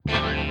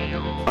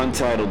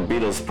Untitled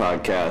Beatles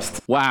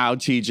Podcast. Wow,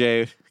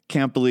 TJ.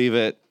 Can't believe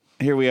it.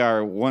 Here we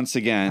are once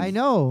again. I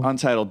know.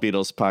 Untitled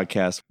Beatles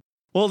Podcast.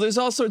 Well, there's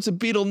all sorts of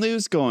Beatle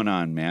news going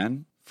on,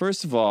 man.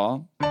 First of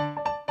all,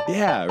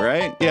 yeah,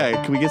 right?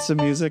 Yeah, can we get some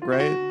music,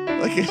 right?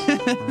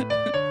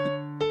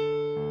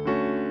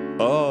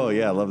 Oh,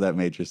 yeah, I love that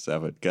Major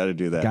 7. Got to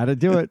do that. Got to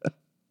do it.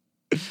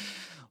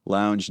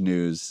 Lounge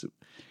news.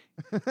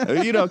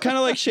 You know, kind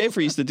of like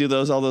Schaefer used to do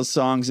all those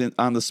songs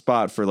on the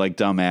spot for like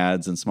dumb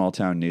ads and small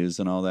town news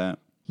and all that.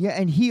 Yeah,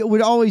 and he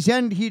would always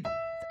end.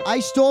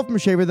 I stole from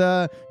Schaefer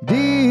the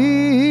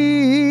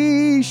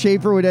D.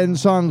 Schaefer would end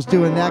songs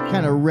doing that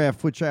kind of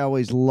riff, which I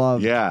always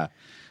loved. Yeah.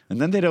 And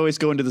then they'd always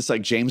go into this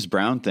like James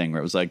Brown thing where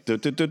it was like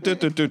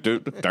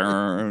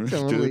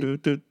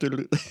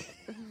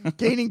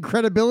Gaining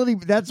credibility.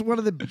 That's one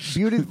of the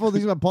beautiful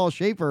things about Paul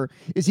Schaefer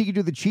is he could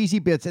do the cheesy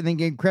bits and then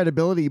gain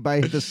credibility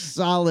by the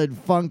solid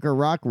funk or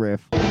rock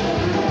riff.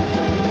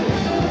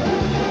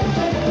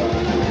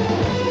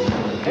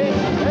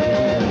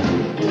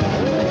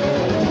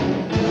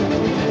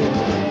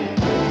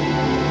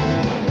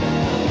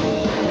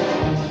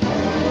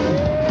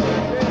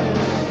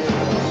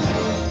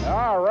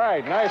 All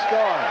right, nice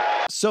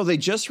going. So they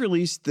just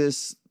released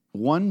this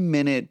 1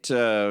 minute,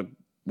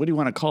 what do you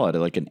want to call it?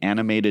 Like an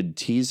animated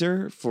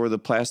teaser for the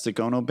Plastic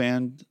Ono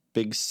Band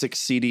big 6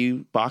 CD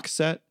box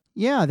set?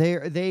 Yeah,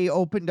 they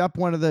opened up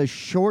one of the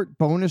short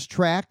bonus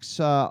tracks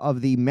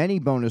of the many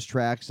bonus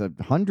tracks,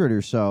 100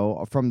 or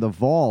so, from the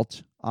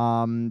vault that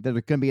are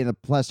going to be in the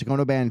Plastic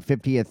Ono Band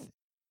 50th.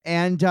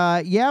 And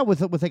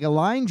with like a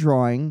line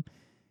drawing.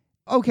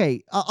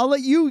 Okay, I'll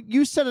let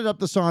you set it up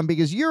the song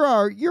because you're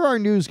our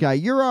news guy.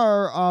 You're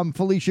our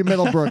Felicia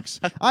Middlebrooks.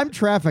 I'm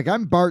Traffic.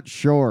 I'm Bart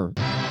Shore.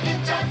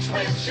 In touch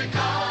with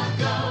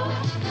Chicago,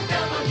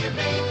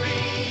 WBBM.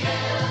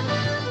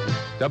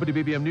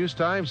 WBBM News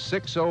Time,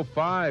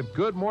 6:05.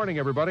 Good morning,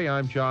 everybody.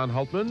 I'm John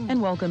Hultman.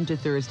 And welcome to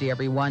Thursday,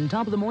 everyone.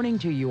 Top of the morning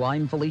to you.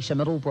 I'm Felicia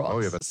Middlebrooks.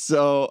 Oh, yeah,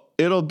 So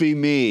it'll be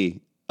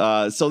me.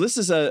 So this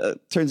is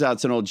turns out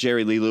it's an old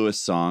Jerry Lee Lewis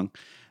song.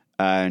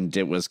 And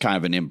it was kind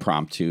of an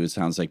impromptu. It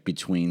sounds like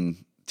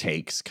between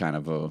takes, kind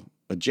of a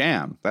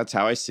jam. That's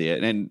how I see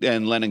it.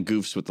 And Lennon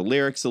goofs with the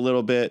lyrics a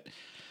little bit.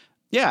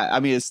 Yeah,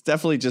 I mean, it's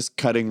definitely just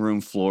cutting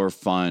room floor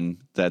fun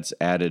that's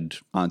added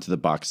onto the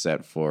box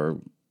set for,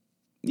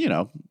 you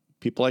know,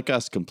 people like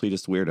us,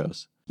 completist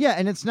weirdos. Yeah,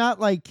 and it's not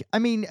like, I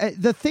mean,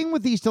 the thing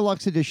with these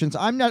deluxe editions,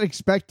 I'm not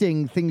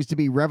expecting things to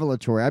be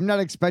revelatory. I'm not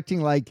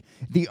expecting like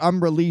the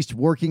unreleased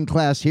Working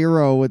Class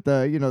Hero with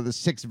the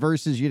 6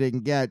 verses you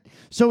didn't get.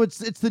 So it's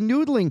the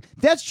noodling.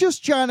 That's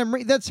just John and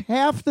Marie. That's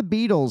half the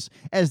Beatles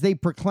as they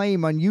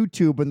proclaim on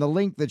YouTube and the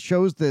link that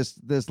shows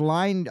this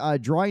line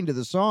drawing to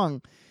the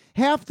song.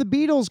 Half the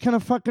Beatles kind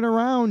of fucking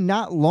around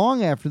not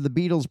long after the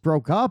Beatles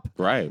broke up.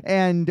 Right.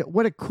 And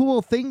what a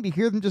cool thing to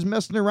hear them just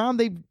messing around.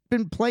 They've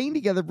been playing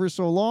together for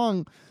so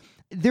long.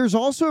 There's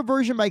also a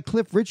version by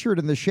Cliff Richard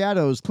in the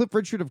Shadows. Cliff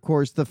Richard, of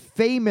course, the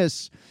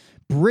famous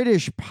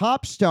British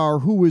pop star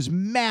who was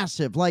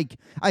massive. Like,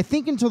 I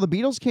think until the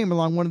Beatles came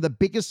along, one of the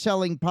biggest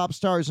selling pop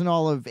stars in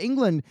all of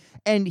England.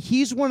 And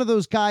he's one of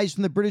those guys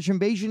from the British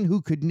Invasion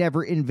who could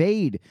never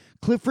invade.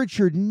 Cliff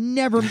Richard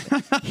never made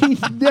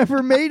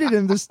it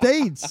in the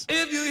States.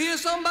 If you hear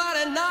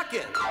somebody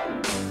knocking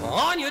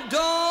on your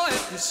door,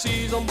 if you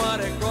see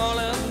somebody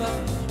crawling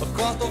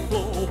across the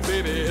floor,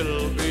 baby,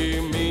 it'll be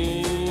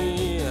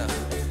me.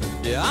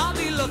 Yeah, I'll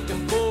be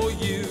looking for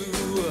you.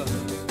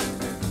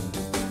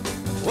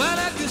 Well,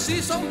 if you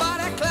see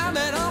somebody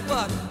climbing up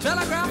a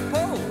telegraph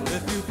pole,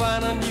 if you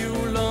find a new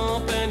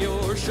lump in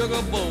your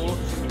sugar bowl,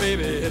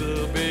 baby,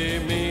 it'll be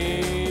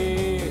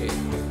me.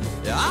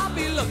 Yeah, I'll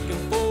be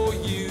looking for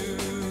you.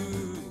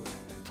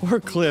 Poor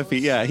Cliff.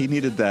 He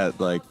needed that,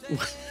 like...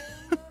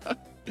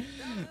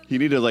 He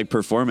needed like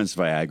performance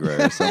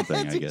Viagra or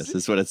something, I guess.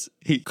 That's what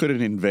he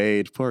couldn't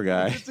invade. Poor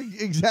guy. That's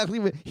exactly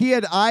what he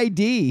had.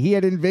 ID. He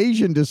had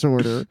invasion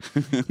disorder.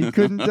 He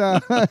couldn't.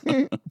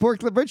 Poor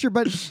Cliff Richard.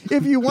 But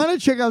if you want to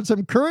check out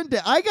some current,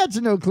 I got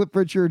to know Cliff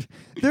Richard.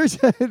 There's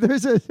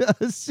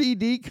a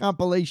CD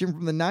compilation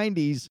from the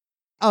 90s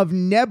of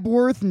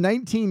Nebworth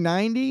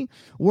 1990,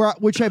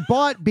 which I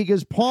bought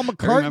because Paul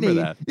McCartney. I remember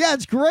that. Yeah,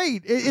 it's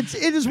great. It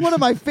is one of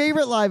my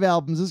favorite live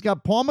albums. It's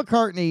got Paul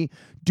McCartney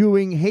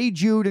doing Hey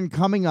Jude and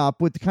Coming Up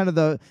with kind of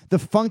the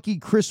funky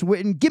Chris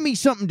Whitten. Give me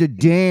something to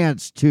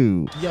dance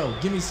to. Yo,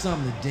 give me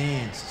something to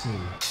dance to.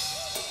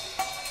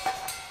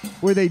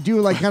 Where they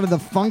do like kind of the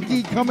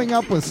funky Coming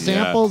Up with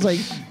samples. Yeah. Like,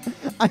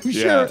 I'm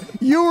sure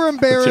you were Let's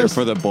hear it embarrassed.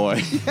 for the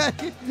boy.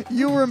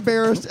 You were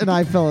embarrassed and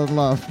I fell in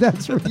love.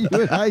 That's where you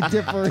and I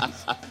differ.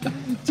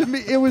 To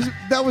me,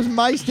 that was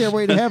my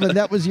stairway to heaven.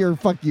 That was your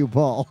fuck you,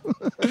 Paul.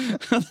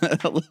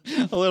 A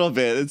little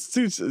bit. It's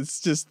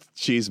just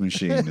Cheese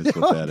Machine is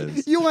what that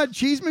is. You want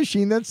Cheese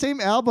Machine? That same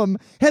album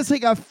has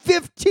like a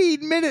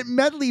 15-minute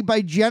medley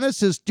by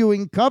Genesis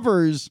doing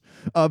covers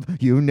of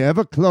 "You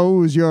Never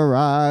Close Your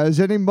Eyes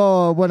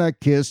Anymore When I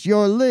Kiss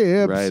Your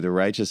Lips." Right, the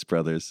Righteous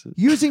Brothers.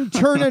 Using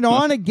 "Turn It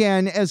On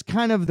Again" as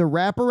kind of the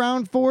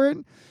wraparound for it.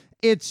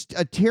 it's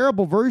a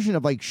terrible version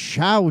of like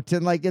Shout,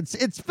 and like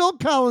it's Phil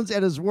Collins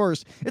at his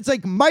worst. It's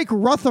like Mike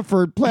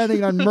Rutherford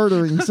planning on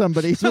murdering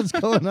somebody. So what's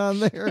going on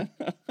there?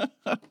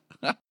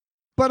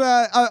 But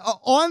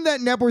on that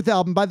Nebworth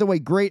album, by the way,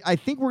 great. I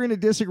think we're going to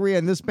disagree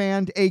on this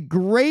band. A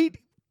great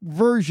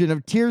version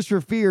of Tears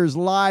for Fears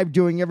live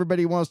doing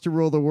Everybody Wants to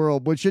Rule the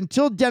World, which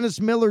until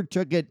Dennis Miller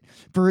took it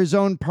for his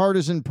own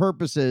partisan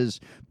purposes,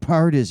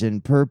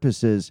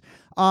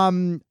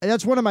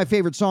 that's one of my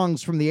favorite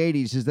songs from the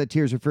 80s is that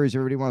Tears for Fears,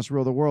 Everybody Wants to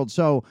Rule the World.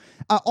 So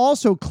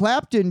also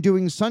Clapton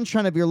doing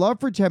Sunshine of Your Love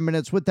for 10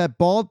 minutes with that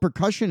bald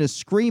percussionist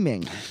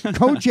screaming.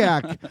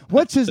 Kojak,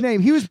 what's his name?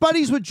 He was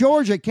buddies with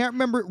George. I can't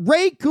remember.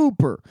 Ray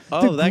Cooper,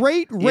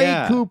 great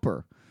Ray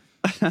Cooper.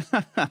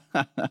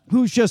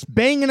 Who's just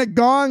banging a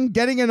gong,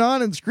 getting it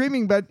on, and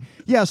screaming. But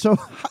yeah, so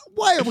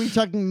why are we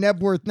talking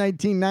Nebworth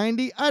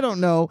 1990? I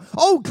don't know.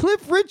 Oh,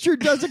 Cliff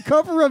Richard does a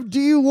cover of Do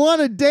You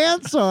Want to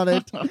Dance on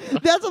it.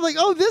 That's like,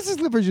 oh, this is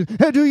Cliff Richard.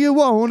 Hey, do you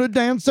want to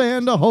dance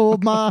and to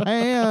hold my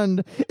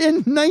hand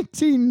in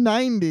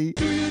 1990?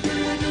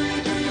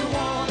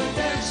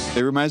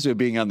 It reminds me of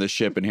being on the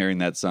ship and hearing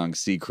that song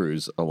Sea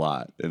Cruise a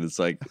lot. And it's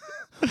like,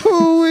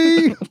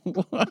 Hooey.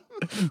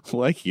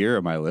 what year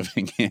am I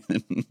living in?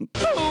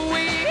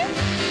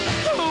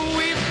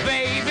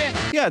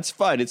 Yeah, it's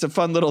fun. It's a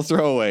fun little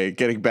throwaway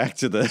getting back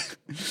to the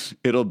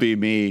It'll Be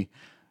Me.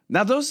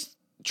 Now, those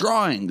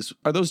drawings,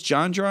 are those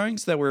John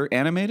drawings that were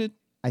animated?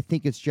 I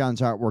think it's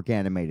John's artwork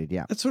animated,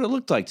 yeah. That's what it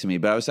looked like to me,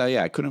 but I was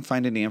I couldn't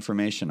find any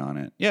information on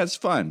it. Yeah, it's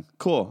fun.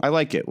 Cool. I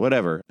like it.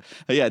 Whatever.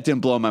 Yeah, it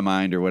didn't blow my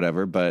mind or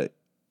whatever, but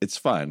it's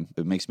fun.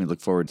 It makes me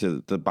look forward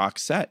to the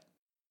box set.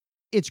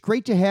 It's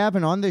great to have,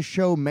 and on this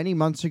show many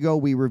months ago,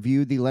 we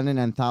reviewed the Lennon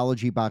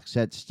Anthology box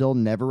set, still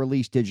never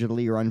released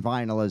digitally or on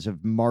vinyl as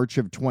of March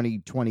of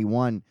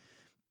 2021.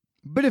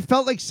 But it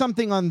felt like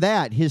something on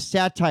that, his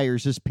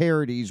satires, his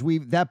parodies.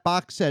 That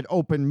box set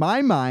opened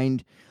my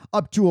mind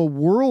up to a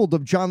world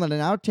of John Lennon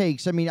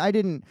outtakes. I mean,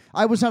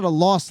 I was not a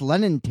Lost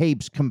Lennon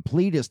tapes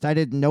completist. I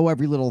didn't know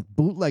every little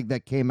bootleg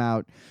that came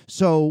out.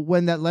 So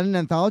when that Lennon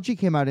Anthology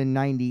came out in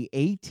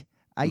 98,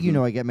 you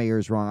know I get my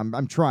years wrong.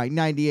 I'm trying.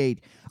 98.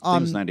 I think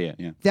it was 98,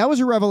 yeah. That was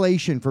a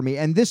revelation for me,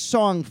 and this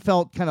song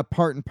felt kind of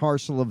part and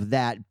parcel of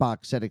that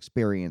box set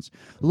experience.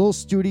 A little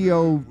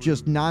studio,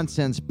 just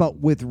nonsense, but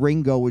with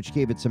Ringo, which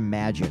gave it some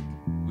magic.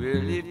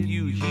 Well, if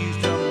you hear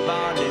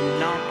somebody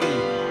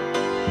knocking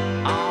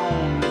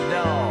on the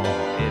door,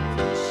 if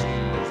you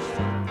see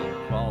something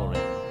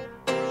crawling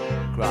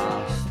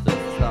across the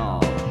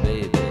floor,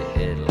 baby,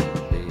 it'll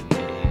be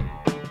me.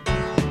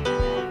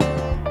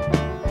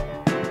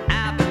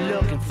 I've been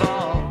looking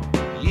for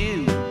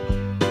you.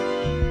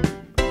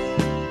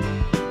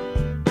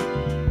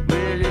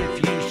 Well,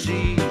 if you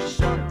see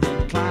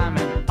something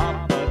climbing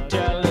up a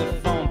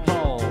telephone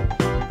pole,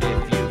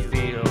 if you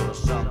feel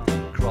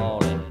something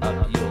crawling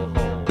up your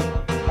hole,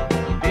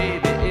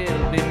 baby,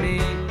 it'll be me.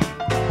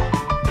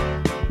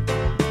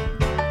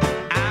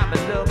 I've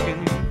been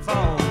looking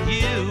for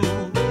you.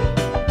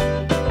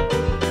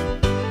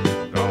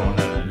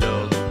 Gonna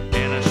look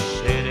in a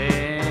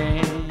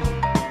city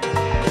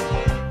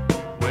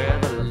where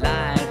the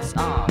lights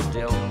are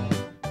dim.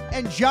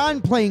 And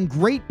John playing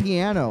great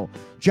piano.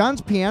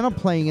 John's piano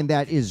playing in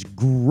that is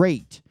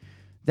great.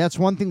 That's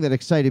one thing that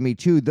excited me,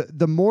 too.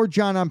 The more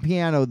John on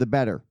piano, the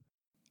better.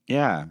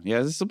 Yeah,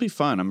 this will be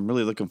fun. I'm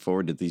really looking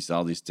forward to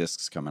all these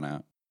discs coming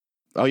out.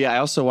 Oh, yeah, I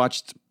also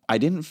watched, I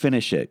didn't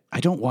finish it. I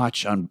don't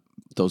watch on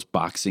those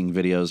boxing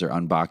videos or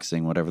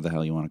unboxing, whatever the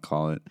hell you want to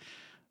call it.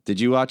 Did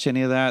you watch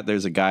any of that?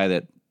 There's a guy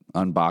that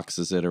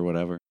unboxes it or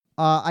whatever.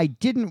 I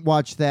didn't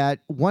watch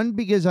that. One,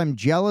 because I'm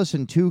jealous,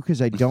 and two, because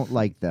I don't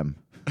like them.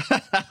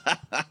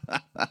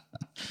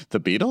 The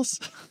Beatles?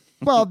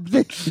 Well,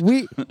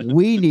 we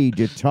need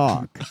to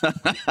talk.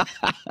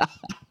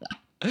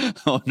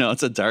 Oh, no,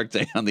 it's a dark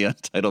day on the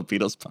Untitled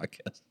Beatles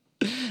podcast.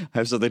 I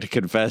have something to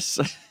confess.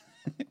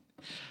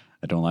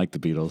 I don't like the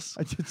Beatles.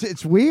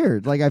 It's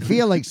weird. Like, I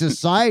feel like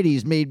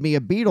society's made me a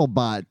Beatle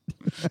bot.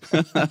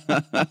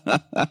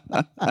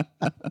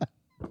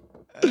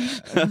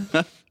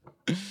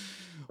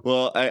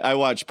 Well, I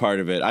watched part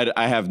of it.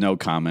 I have no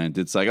comment.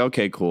 It's like,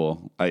 okay,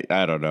 cool.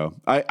 I don't know.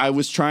 I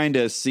was trying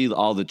to see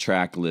all the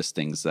track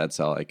listings. That's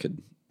all I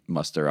could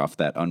muster off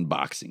that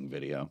unboxing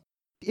video.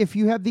 If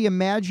you have the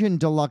Imagine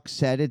Deluxe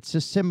set, it's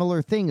a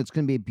similar thing. It's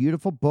going to be a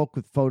beautiful book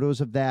with photos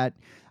of that.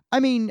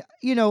 I mean,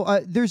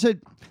 there's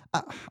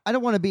I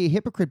don't want to be a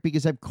hypocrite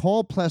because I've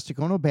called Plastic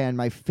Ono Band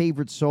my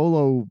favorite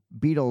solo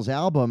Beatles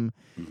album,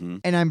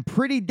 and I'm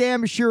pretty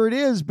damn sure it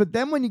is. But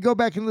then when you go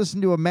back and listen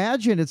to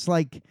Imagine, it's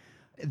like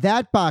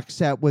that box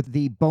set with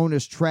the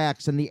bonus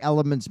tracks and the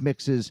elements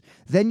mixes,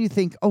 then you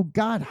think, oh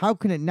God, how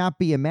can it not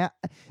be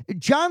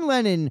John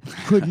Lennon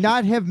could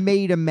not have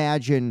made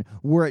Imagine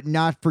were it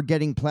not for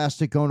getting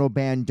Plastic Ono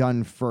Band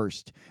done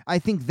first. I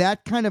think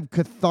that kind of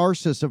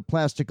catharsis of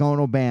Plastic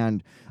Ono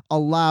Band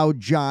allowed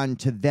John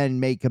to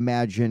then make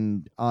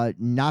Imagine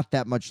not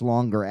that much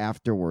longer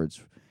afterwards.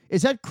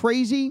 Is that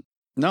crazy?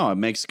 No, it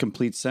makes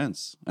complete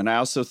sense. And I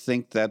also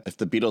think that if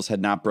the Beatles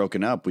had not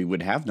broken up, we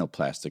would have no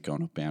Plastic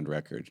Ono Band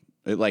record.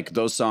 Like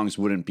those songs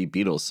wouldn't be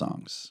Beatles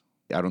songs.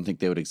 I don't think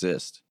they would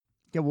exist.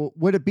 Yeah, well,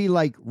 would it be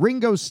like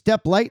Ringo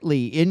Step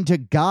Lightly into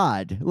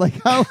God? Like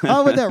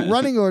how would that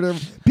running order?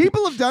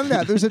 People have done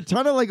that. There's a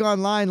ton of like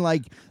online,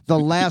 like the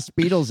last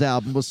Beatles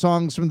album with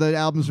songs from the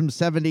albums from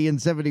 70 and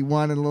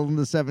 71 and a little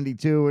into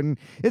 72. And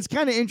it's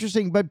kind of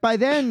interesting. But by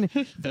then,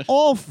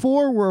 all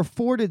four were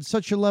afforded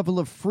such a level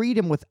of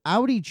freedom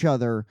without each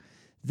other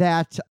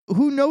that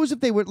who knows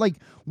if they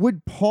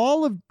would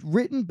Paul have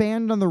written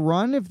Band on the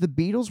Run if the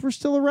Beatles were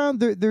still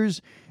around?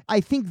 I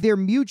think their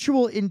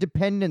mutual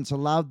independence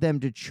allowed them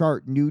to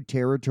chart new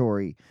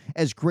territory.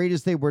 As great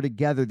as they were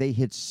together, they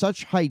hit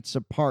such heights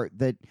apart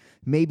that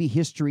maybe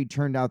history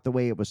turned out the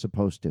way it was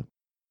supposed to.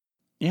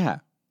 Yeah.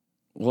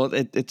 Well,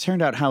 it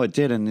turned out how it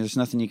did, and there's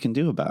nothing you can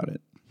do about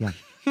it. Yeah.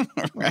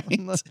 Right?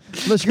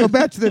 Let's go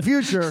back to the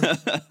future.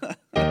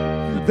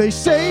 They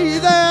say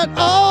that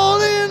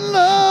all in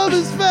love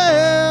is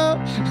fair.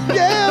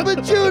 Yeah,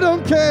 but you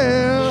don't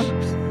care.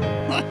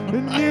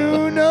 And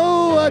you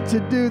know what to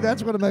do.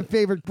 That's one of my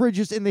favorite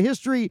bridges in the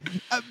history.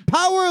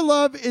 Power of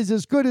Love is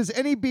as good as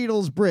any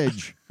Beatles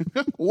bridge.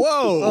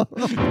 Whoa.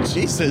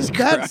 Jesus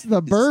Christ. That's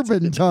the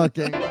bourbon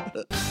talking.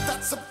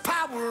 That's the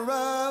power of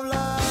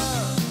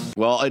love.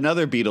 Well, in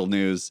other Beatle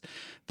news,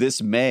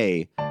 this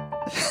May,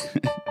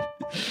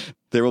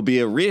 there will be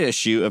a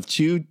reissue of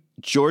 2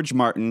 George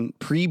Martin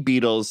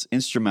pre-Beatles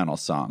instrumental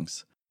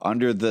songs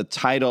under the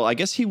title, I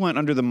guess he went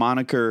under the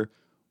moniker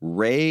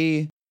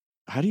Ray,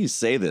 how do you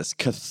say this?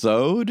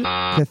 Cathode?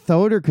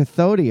 Cathode or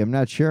cathode? I'm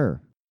not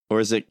sure. Or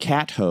is it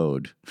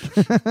Cathode?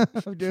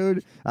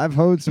 Dude, I've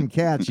hoed some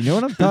cats. You know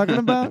what I'm talking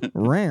about?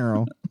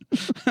 Rare.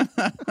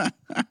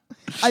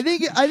 I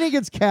think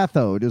it's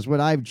cathode is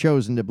what I've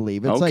chosen to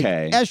believe. It's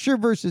Okay. like Escher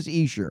versus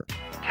Escher.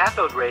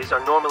 Cathode rays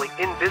are normally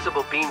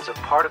invisible beams of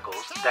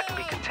particles that can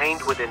be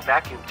contained within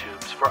vacuum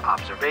tubes for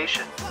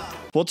observation.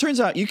 Well, it turns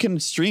out you can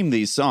stream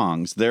these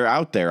songs. They're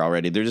out there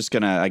already. They're just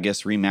going to, I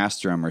guess,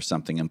 remaster them or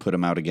something and put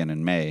them out again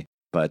in May.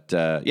 But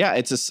yeah,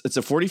 it's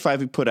a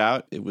 45 he put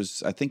out. It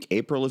was, I think,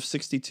 April of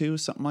 62,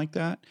 something like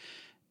that.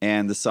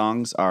 And the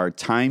songs are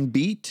Time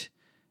Beat,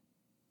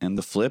 and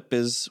the flip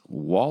is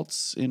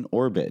Waltz in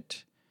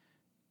Orbit.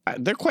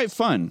 They're quite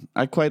fun.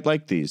 I quite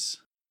like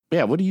these.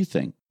 Yeah, what do you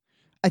think?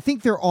 I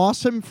think they're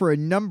awesome for a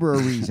number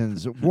of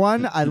reasons.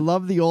 One, I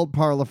love the old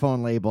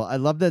Parlophone label. I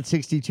love that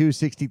 62,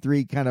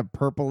 63 kind of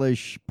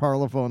purplish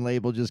Parlophone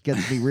label. Just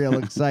gets me real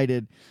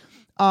excited.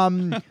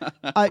 2,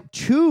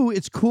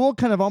 it's cool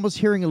kind of almost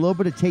hearing a little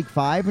bit of Take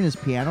 5 in his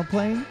piano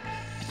playing.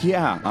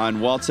 Yeah,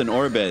 on Waltz in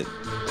Orbit.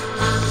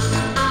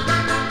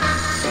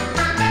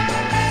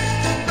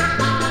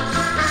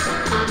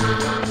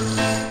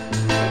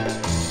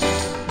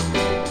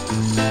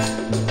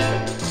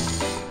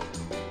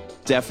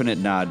 Definite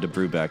nod to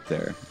Brubeck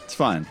there. It's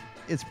fun.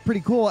 It's pretty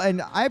cool.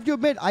 And I have to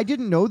admit, I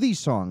didn't know these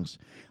songs.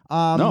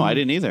 No, I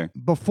didn't either.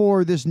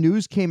 Before this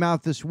news came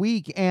out this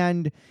week,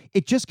 and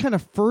it just kind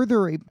of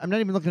further, I'm not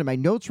even looking at my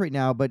notes right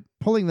now, but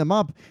pulling them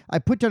up, I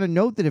put down a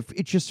note that if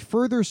it just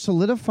further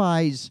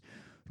solidifies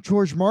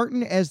George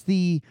Martin as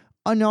the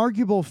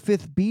unarguable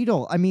fifth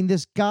Beatle. I mean,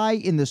 this guy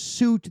in the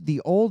suit,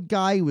 the old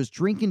guy who was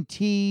drinking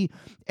tea,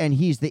 and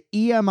he's the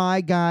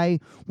EMI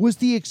guy, was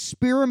the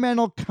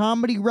experimental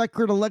comedy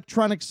record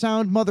electronic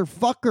sound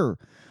motherfucker.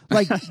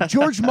 Like,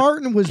 George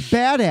Martin was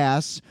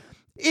badass.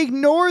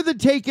 Ignore the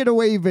Take It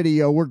Away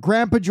video where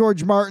Grandpa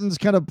George Martin's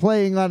kind of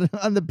playing on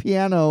the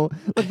piano,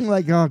 looking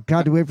like, oh,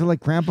 God, do we have to let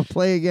Grandpa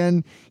play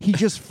again? He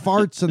just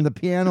farts on the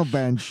piano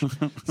bench.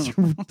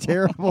 It's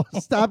terrible.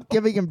 Stop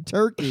giving him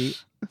turkey.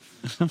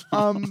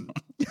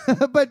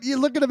 But you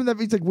look at him and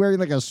he's like wearing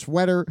like a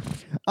sweater.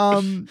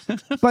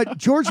 But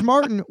George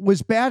Martin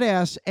was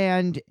badass,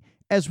 and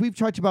as we've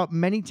talked about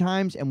many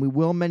times, and we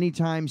will many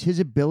times, his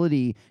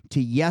ability to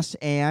yes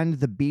and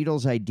the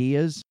Beatles'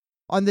 ideas.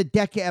 On the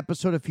Decca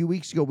episode a few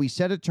weeks ago, we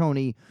said it,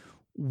 Tony,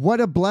 what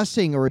a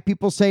blessing, or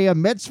people say a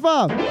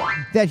mitzvah,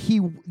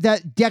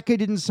 that Decca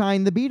didn't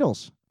sign the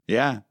Beatles.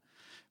 Yeah,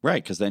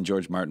 right, because then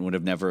George Martin would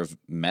have never have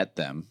met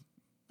them,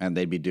 and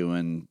they'd be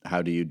doing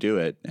How Do You Do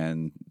It?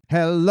 And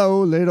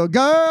Hello, Little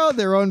Girl,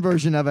 their own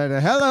version of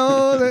it.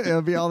 Hello,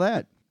 it'll be all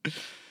that.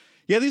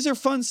 Yeah, these are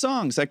fun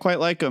songs. I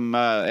quite like them,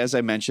 as I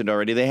mentioned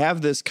already. They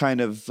have this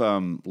kind of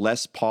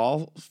Les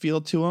Paul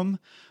feel to them.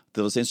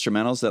 Those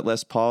instrumentals that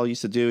Les Paul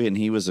used to do, and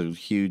he was a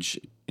huge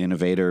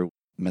innovator,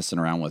 messing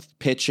around with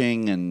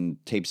pitching and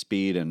tape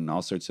speed and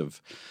all sorts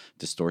of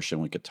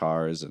distortion with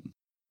guitars. And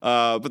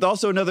but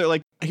also another,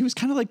 like, he was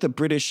kind of like the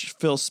British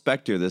Phil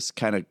Spector, this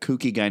kind of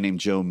kooky guy named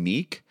Joe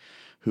Meek,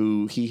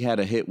 who he had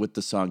a hit with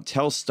the song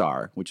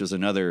Telstar, which was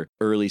another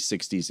early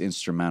 60s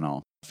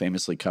instrumental,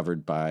 famously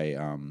covered by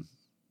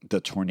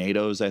the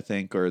Tornadoes, I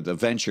think, or the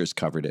Ventures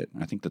covered it.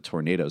 I think the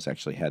Tornadoes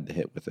actually had the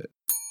hit with it.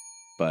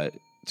 But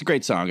it's a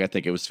great song. I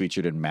think it was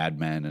featured in Mad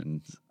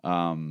Men.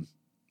 And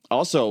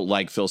also,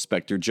 like Phil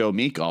Spector, Joe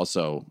Meek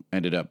also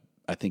ended up,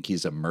 I think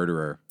he's a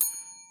murderer,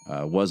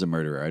 was a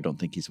murderer. I don't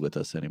think he's with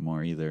us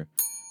anymore either.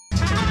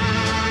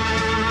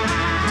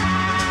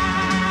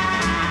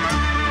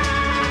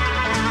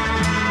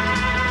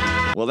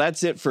 Well,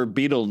 that's it for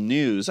Beatle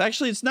news.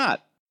 Actually, it's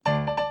not.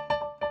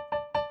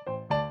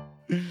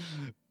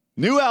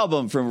 New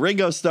album from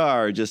Ringo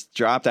Starr just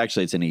dropped.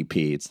 Actually, it's an EP.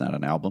 It's not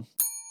an album.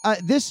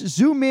 This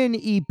Zoom In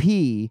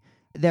EP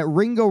that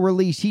Ringo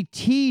released, he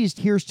teased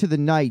Here's to the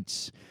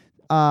Nights,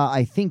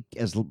 I think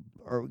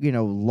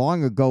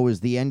long ago as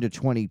the end of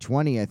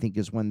 2020, I think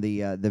is when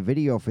the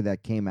video for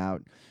that came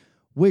out,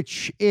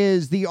 which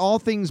is the All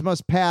Things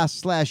Must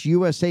Pass /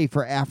 USA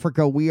for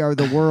Africa, We Are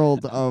the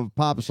World of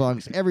pop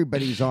songs.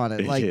 Everybody's on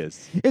it. Like,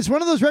 it's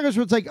one of those records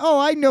where it's like, oh,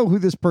 I know who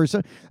this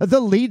person, the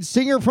lead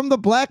singer from the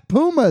Black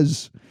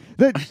Pumas.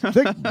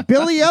 The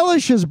Billie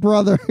Eilish's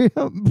brother,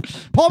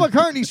 Paul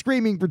McCartney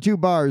screaming for 2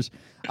 bars.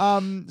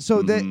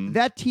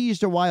 That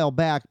teased a while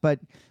back, but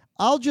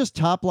I'll just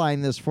top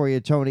line this for you,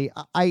 Tony.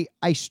 I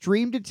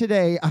streamed it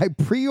today. I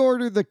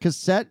pre-ordered the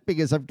cassette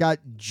because I've got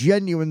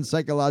genuine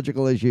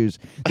psychological issues.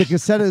 The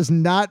cassette has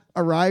not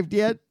arrived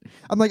yet.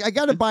 I'm like, I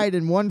got to buy it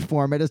in one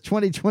format. It's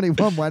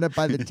 2021. Why not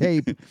buy the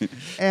tape?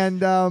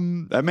 And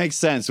that makes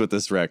sense with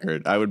this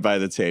record. I would buy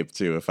the tape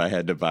too if I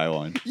had to buy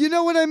one. You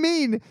know what I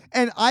mean?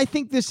 And I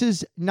think this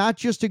is not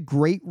just a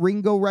great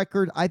Ringo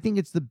record. I think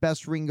it's the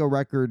best Ringo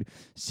record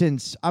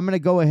since, I'm going to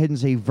go ahead and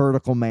say,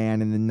 Vertical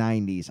Man in the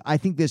 90s. I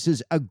think this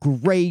is a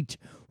great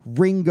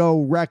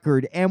Ringo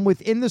record. And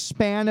within the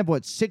span of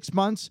 6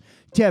 months,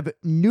 to have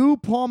new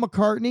Paul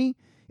McCartney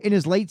in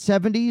his late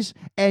 70s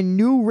and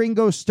new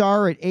Ringo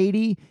Starr at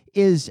 80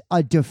 is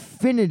a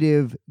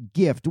definitive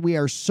gift. We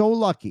are so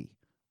lucky.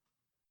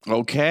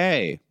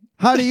 Okay.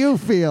 How do you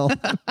feel?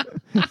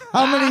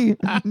 How many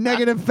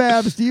negative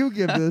fabs do you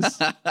give this?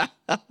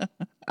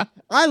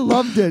 I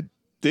loved it.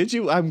 Did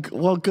you?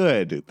 Well,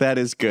 good. That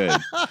is good.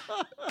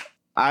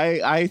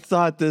 I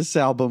thought this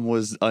album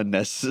was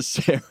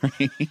unnecessary.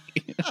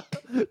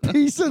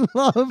 Peace and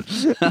love.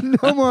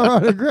 No more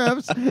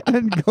autographs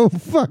and go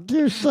fuck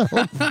yourself.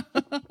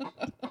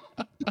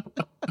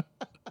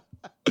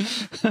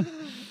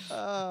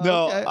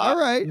 No, okay. All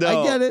right.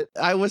 No, I get it.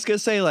 I was going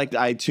to say,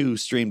 I too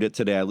streamed it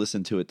today. I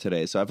listened to it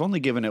today. So I've only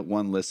given it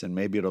one listen.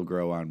 Maybe it'll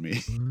grow on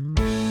me.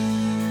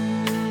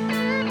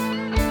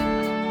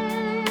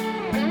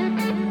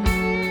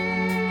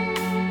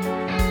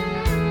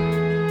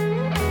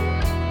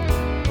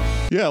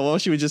 Yeah, well,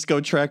 should we just go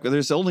track?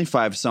 There's only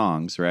 5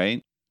 songs,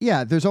 right?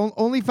 Yeah, there's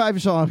only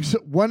 5 songs,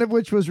 one of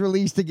which was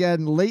released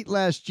again late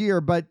last year.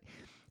 But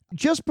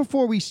just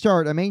before we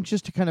start, I'm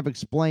anxious to kind of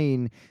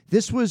explain.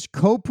 This was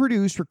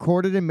co-produced,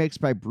 recorded, and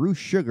mixed by Bruce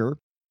Sugar,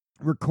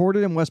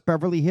 recorded in West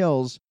Beverly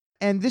Hills.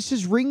 And this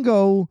is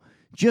Ringo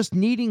just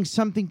needing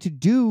something to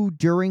do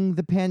during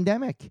the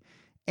pandemic.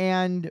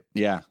 And,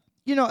 yeah,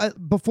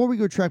 before we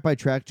go track by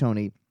track,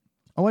 Tony,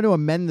 I want to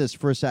amend this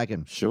for a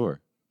second.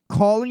 Sure.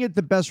 Calling it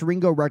the best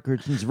Ringo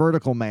record since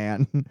Vertical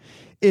Man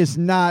is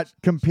not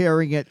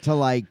comparing it to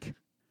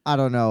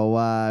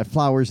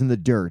Flowers in the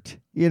Dirt.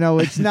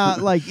 It's not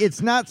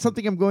it's not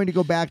something I'm going to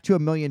go back to a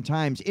million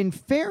times. In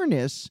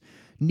fairness,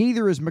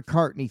 neither is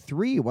McCartney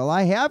 3. Well,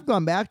 I have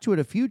gone back to it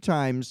a few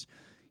times.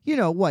 In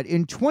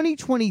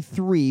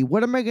 2023,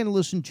 what am I going to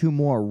listen to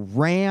more,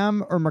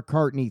 Ram or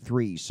McCartney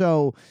 3?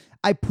 So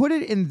I put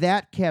it in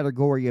that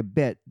category a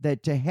bit,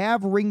 that to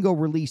have Ringo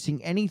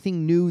releasing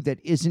anything new that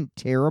isn't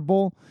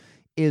terrible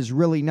is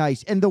really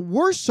nice. And the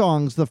worst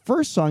songs, the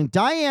first song,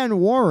 Diane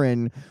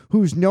Warren,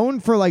 who's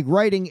known for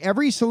writing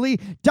every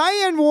Celine.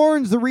 Diane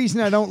Warren's the reason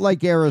I don't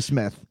like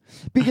Aerosmith,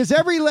 because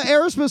every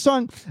Aerosmith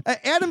song,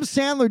 Adam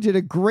Sandler did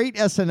a great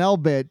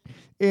SNL bit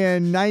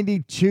in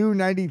 92,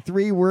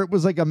 93, where it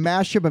was like a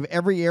mashup of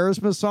every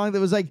Aerosmith song that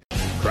was like,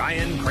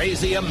 crying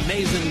crazy,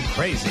 amazing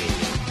crazy.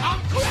 I'm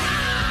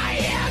crying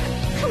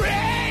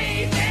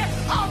crazy,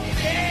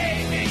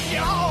 amazing,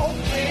 yo,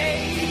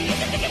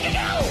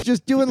 baby.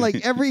 Just doing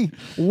every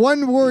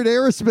one-word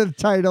Aerosmith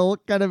title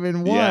kind of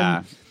in one.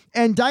 Yeah.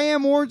 And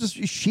Diane Warren,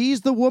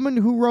 she's the woman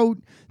who wrote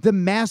the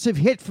massive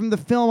hit from the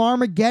film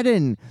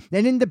Armageddon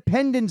and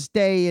Independence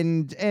Day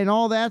and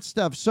all that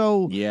stuff.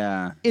 So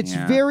it's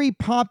very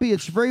poppy.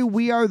 It's very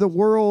We Are the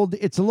World.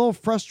 It's a little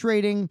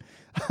frustrating.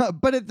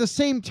 But at the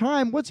same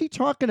time, what's he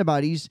talking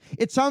about?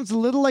 It sounds a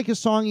little like a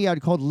song he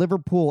had called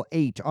Liverpool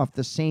 8 off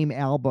the same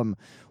album,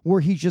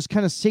 where he's just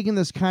kind of singing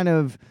this kind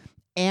of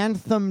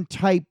anthem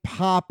type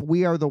pop,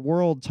 We Are the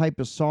World type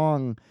of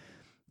song.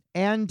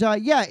 And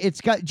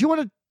it's got, do you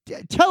want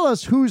to tell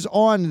us who's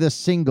on this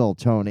single,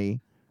 Tony?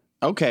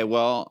 Okay,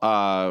 well,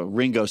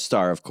 Ringo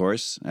Starr, of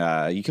course.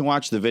 You can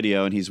watch the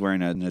video, and he's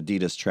wearing an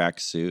Adidas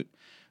tracksuit,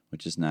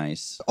 which is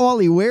nice. All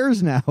he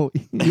wears now.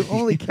 You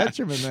only catch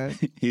him in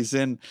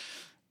that.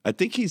 I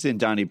think he's in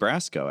Donnie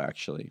Brasco,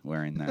 actually,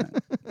 wearing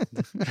that.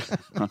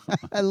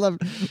 I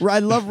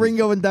love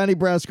Ringo and Donnie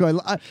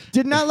Brasco. I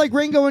did not like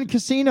Ringo in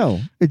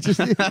Casino. It just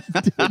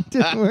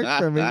didn't work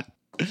for me.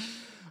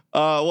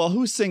 Well,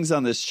 who sings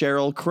on this?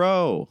 Sheryl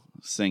Crow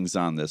sings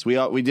on this.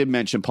 We did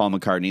mention Paul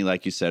McCartney,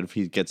 like you said, if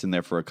he gets in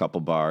there for a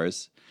couple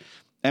bars.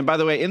 And by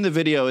the way, in the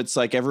video, it's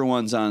like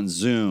everyone's on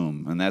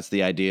Zoom, and that's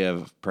the idea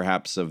of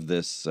perhaps of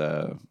this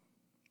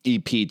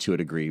EP to a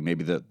degree.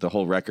 Maybe the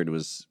whole record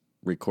was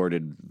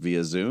recorded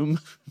via Zoom,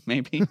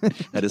 maybe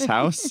at his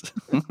house.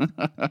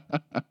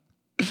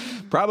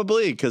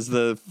 Probably, because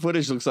the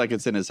footage looks like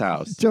it's in his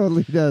house.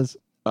 Totally does.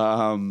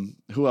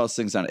 Who else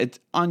sings on it?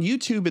 On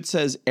YouTube, it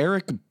says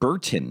Eric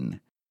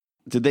Burton.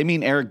 Did they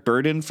mean Eric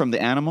Burden from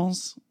the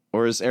Animals?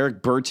 Or is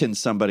Eric Burton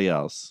somebody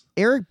else?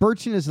 Eric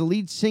Burton is the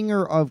lead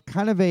singer of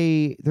kind of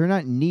they're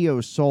not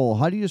neo-soul.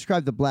 How do you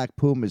describe the Black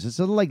Pumas? It's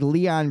a little like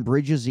Leon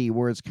Bridges-y,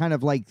 where it's kind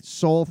of like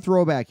soul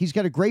throwback. He's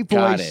got a great voice.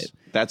 Got it.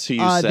 That's who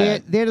you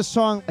said. They had a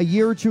song a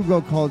year or two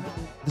ago called,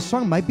 the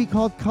song might be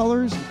called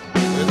Colors.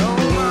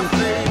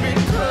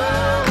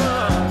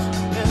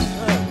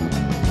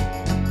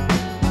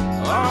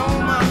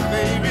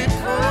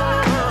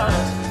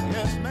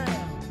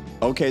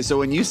 Okay, so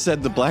when you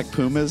said the Black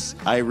Pumas,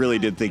 I really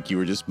did think you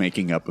were just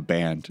making up a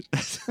band.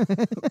 It's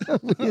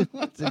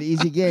an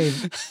easy game.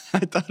 I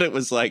thought it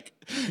was like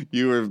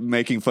you were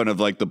making fun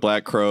of like the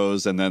Black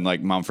Crows and then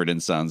like Mumford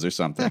and Sons or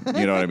something.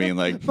 You know what I mean?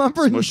 Like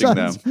Mumford and smushing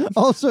Sons, them.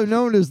 also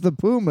known as the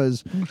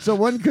Pumas, so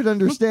one could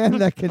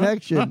understand that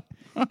connection.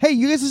 Hey,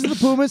 you guys listen to the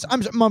Pumas?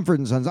 I'm Mumford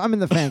and Sons. I'm in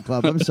the fan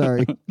club. I'm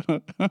sorry.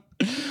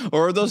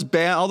 Or those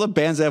all the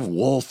bands that have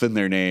Wolf in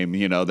their name.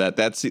 You know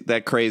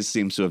that craze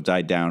seems to have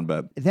died down.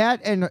 But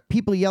that and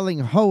people yelling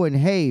 "ho" and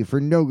 "hey"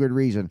 for no good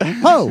reason.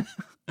 Ho,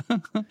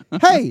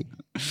 hey,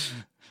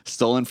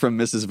 stolen from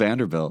Mrs.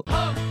 Vanderbilt.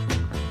 Ho,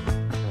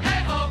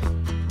 hey ho,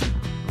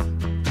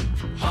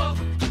 ho,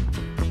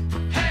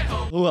 hey ho.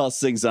 Who else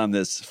sings on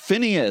this?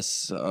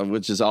 Phineas,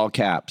 which is all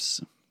caps.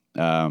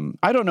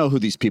 I don't know who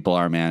these people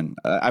are, man.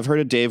 I've heard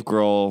of Dave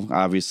Grohl,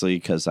 obviously,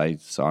 because I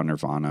saw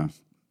Nirvana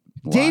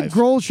live. Dave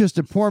Grohl's just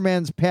a poor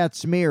man's Pat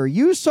Smear.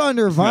 You saw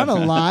Nirvana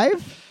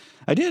live?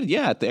 I did,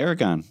 yeah, at the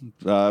Aragon.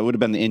 It would have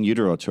been the In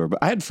Utero tour, but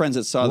I had friends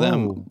that saw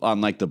them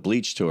on like the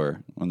Bleach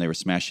tour when they were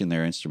smashing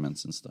their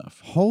instruments and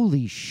stuff.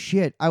 Holy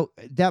shit.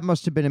 That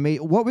must have been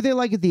amazing. What were they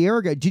like at the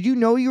Aragon? Did you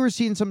know you were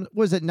seeing some,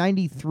 was it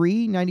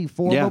 93,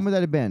 94? Yeah. When would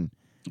that have been?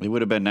 It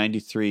would have been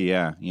 93,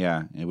 yeah.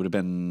 It would have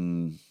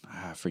been,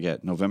 I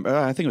forget, November.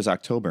 I think it was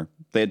October.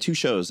 They had two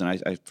shows, and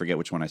I forget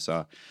which one I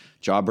saw.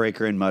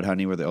 Jawbreaker and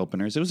Mudhoney were the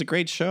openers. It was a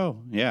great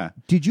show, yeah.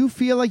 Did you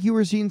feel like you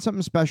were seeing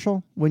something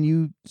special when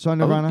you saw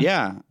Nirvana?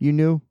 Yeah. You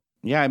knew?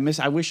 Yeah,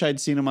 I wish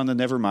I'd seen him on the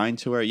Nevermind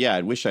tour. Yeah,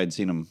 I wish I'd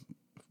seen him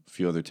a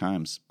few other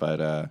times.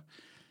 But,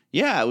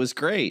 yeah, it was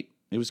great.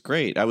 It was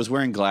great. I was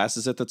wearing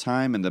glasses at the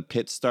time, and the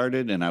pit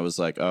started, and I was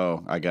like,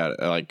 oh,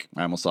 I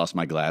almost lost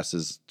my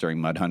glasses during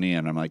Mudhoney,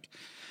 and I'm like,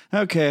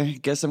 okay,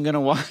 guess I'm going to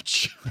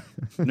watch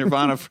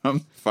Nirvana from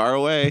far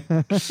away.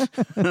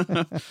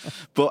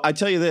 But I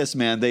tell you this,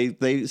 man,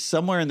 they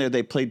somewhere in there,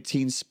 they played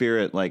Teen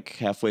Spirit like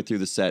halfway through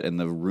the set, and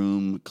the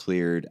room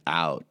cleared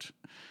out.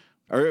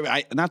 Or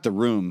not the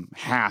room,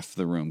 half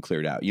the room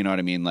cleared out. You know what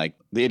I mean? Like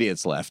the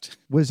idiots left.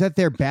 Was that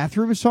their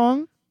bathroom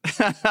song?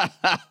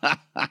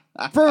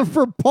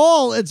 For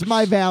Paul, it's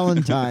My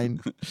Valentine.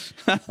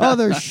 Oh,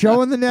 they're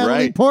showing the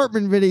Natalie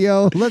Portman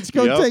video. Let's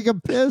go take a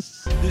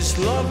piss. This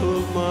love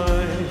of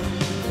mine,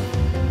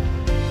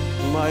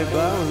 my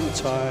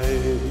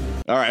Valentine.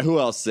 All right, who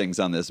else sings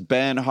on this?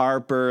 Ben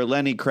Harper,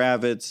 Lenny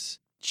Kravitz,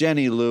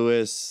 Jenny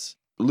Lewis,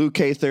 Lou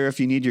Cather. If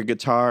you need your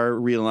guitar,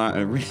 he's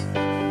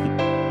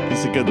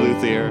a good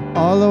luthier.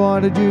 All I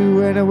want to do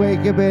when I wake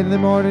up in the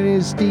morning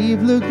is Steve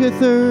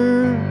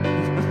Lukather.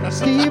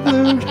 Steve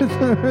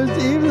Lukather,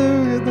 Steve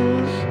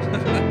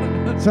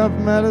Lukather.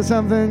 Something out of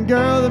something,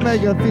 girl, that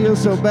make her feel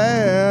so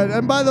bad.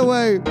 And by the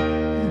way,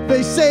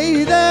 they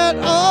say that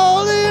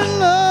all in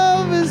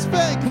love is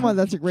bad. Come on,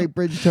 that's a great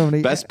bridge,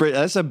 Tony. Best bridge.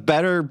 That's a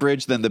better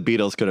bridge than the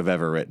Beatles could have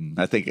ever written.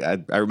 I think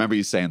I remember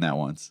you saying that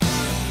once.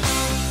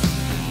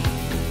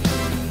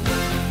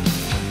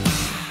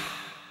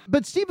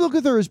 But Steve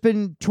Lukather has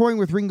been touring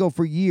with Ringo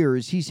for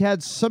years. He's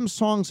had some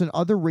songs on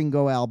other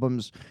Ringo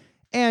albums.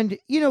 And,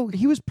 you know,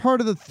 he was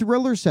part of the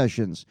Thriller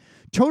sessions.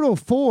 Toto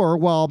 4,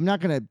 while I'm not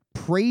going to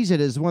praise it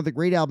as one of the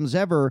great albums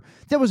ever,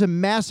 that was a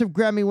massive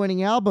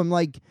Grammy-winning album.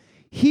 Like,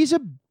 he's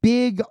a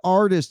big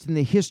artist in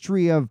the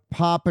history of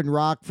pop and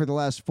rock for the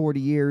last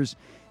 40 years.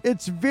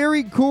 It's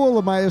very cool,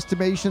 in my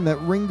estimation, that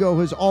Ringo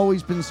has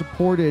always been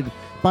supported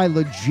by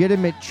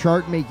legitimate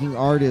chart-making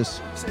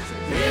artists.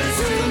 Here's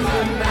to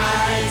the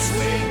nights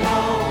we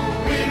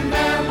won't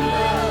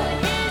remember,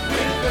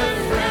 with the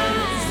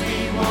friends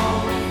we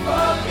won't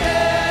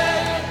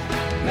forget.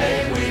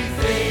 May we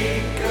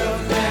think of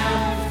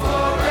them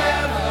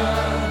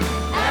forever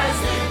as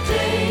the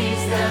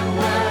days that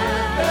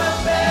were the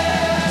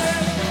best.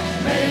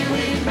 May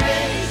we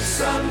make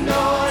some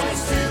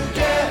noise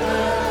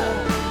together,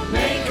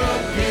 make a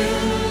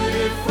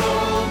beautiful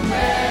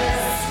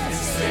mess, and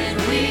say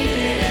we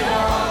did it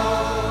all.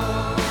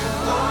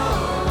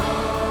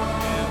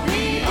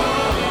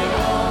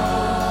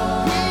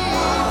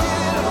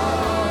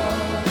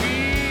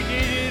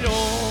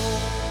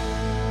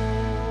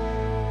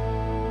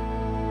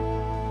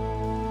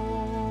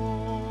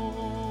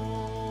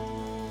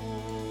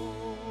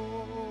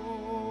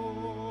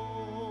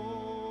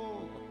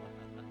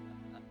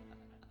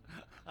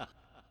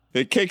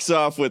 It kicks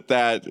off with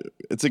that.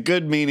 It's a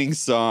good meaning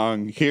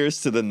song.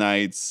 Here's to the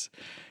nights.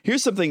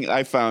 Here's something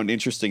I found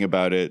interesting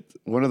about it.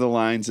 One of the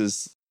lines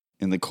is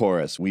in the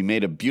chorus, "We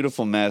made a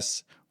beautiful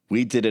mess.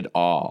 We did it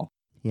all."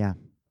 Yeah.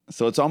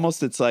 So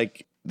it's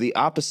like the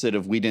opposite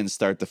of "we didn't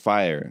start the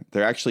fire."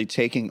 They're actually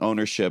taking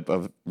ownership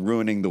of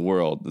ruining the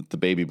world, the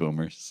baby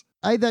boomers.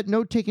 I had that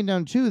note taken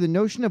down too. The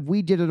notion of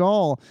 "we did it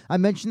all." I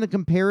mentioned the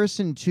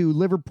comparison to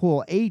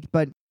Liverpool 8,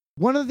 but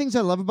one of the things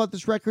I love about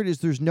this record is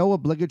there's no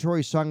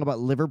obligatory song about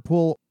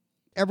Liverpool.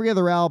 Every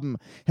other album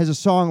has a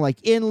song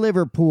like "In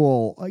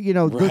Liverpool,"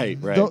 Right.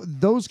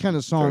 those kind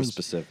of songs. Very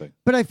specific.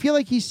 But I feel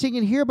like he's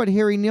singing here about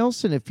Harry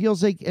Nilsson. It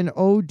feels like an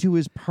ode to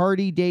his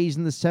party days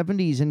in the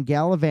 70s and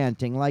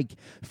gallivanting. Like,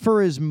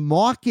 for as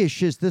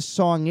mawkish as this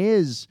song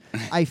is,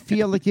 I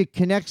feel like it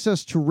connects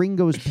us to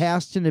Ringo's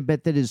past in a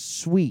bit that is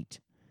sweet.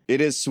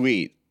 It is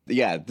sweet.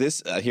 Yeah,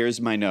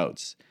 here's my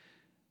notes.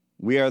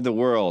 "We are the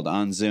world"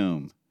 on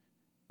Zoom.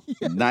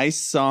 Yes. Nice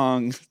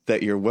song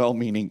that your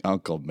well-meaning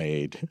uncle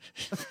made.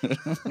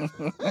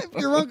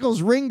 Your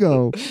uncle's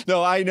Ringo.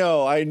 No, I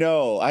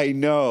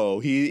know.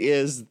 He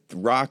is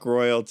rock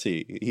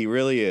royalty. He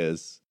really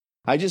is.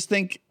 I just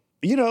think,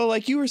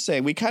 like you were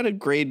saying, we kind of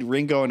grade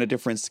Ringo on a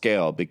different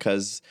scale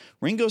because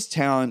Ringo's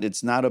talent,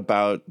 it's not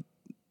about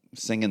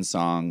singing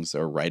songs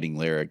or writing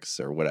lyrics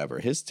or whatever.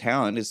 His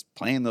talent is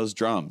playing those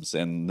drums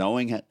and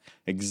knowing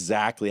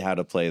exactly how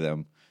to play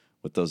them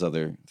with those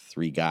other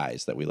three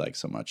guys that we like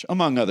so much,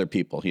 among other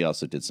people. He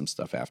also did some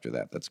stuff after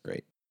that. That's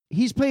great.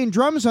 He's playing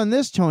drums on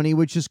this, Tony,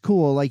 which is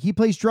cool. Like, he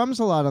plays drums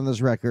a lot on this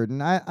record.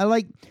 And I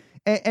like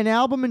an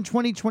album in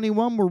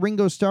 2021 where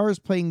Ringo Starr is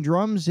playing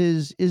drums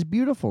is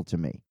beautiful to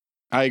me.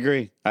 I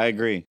agree.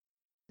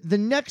 The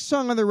next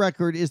song on the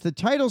record is the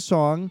title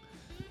song,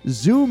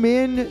 "Zoom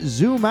In,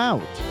 Zoom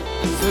Out."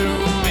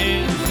 Zoom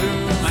in,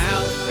 zoom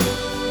out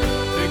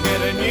to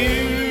get a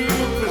new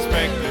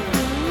perspective.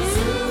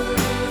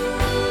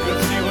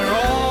 You'll see we're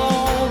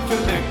all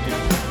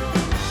connected.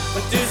 A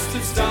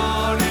distant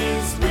star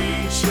is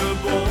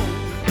reachable.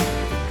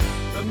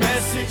 The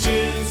message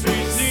is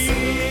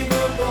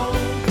receivable.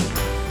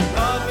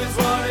 Love is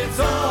what it's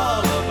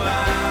all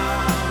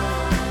about.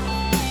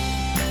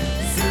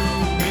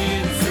 Zoom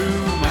in,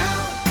 zoom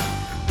out.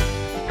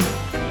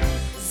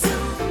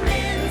 Zoom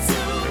in,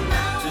 zoom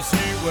out. To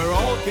see we're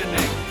all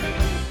connected.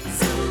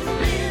 Zoom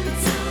in,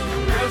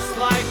 zoom out. Just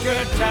like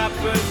a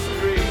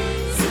tapestry.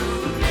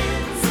 Zoom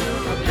in,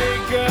 zoom out. A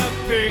bigger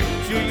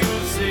picture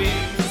you'll see.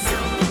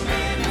 Zoom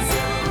in,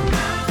 zoom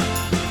out.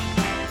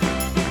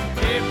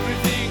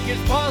 Everything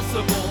is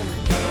possible.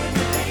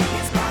 Everything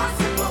is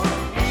possible.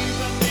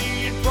 Even the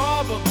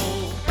improbable.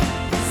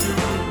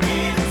 Zoom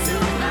in,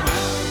 zoom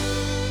out.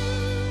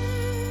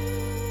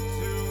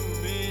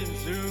 Zoom in,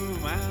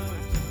 zoom out.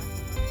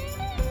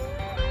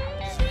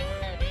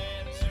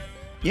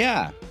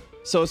 Yeah.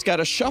 So it's got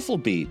a shuffle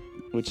beat,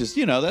 which is,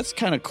 that's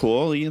kind of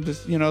cool.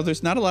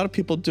 There's not a lot of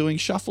people doing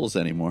shuffles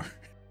anymore.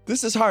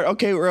 This is hard.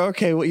 Okay.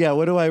 Well, yeah.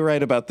 What do I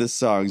write about this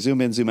song?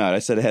 Zoom in, zoom out. I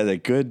said it had a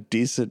good,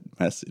 decent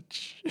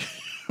message.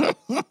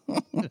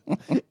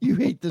 You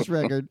hate this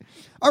record.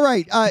 All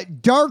right.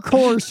 Dark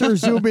Horse or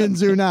Zoom In,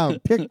 Zoom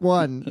Out. Pick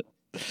one.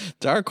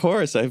 Dark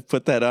Horse. I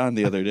put that on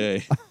the other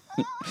day.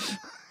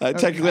 I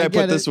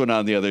put this one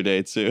on the other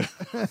day too.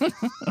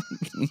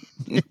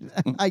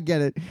 I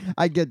get it.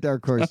 I get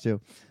Dark Horse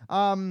too.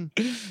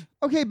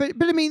 Okay, but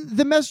I mean,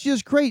 the message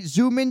is great.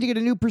 Zoom in to get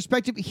a new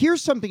perspective.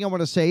 Here's something I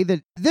want to say,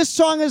 that this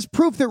song is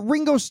proof that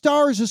Ringo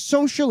Starr is a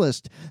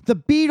socialist. The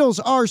Beatles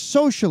are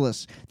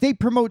socialists. They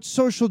promote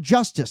social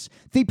justice.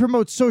 They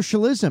promote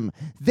socialism.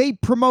 They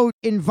promote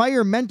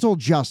environmental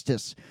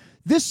justice.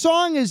 This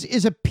song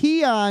is a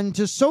paean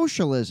to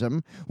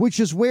socialism,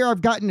 which is where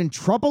I've gotten in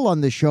trouble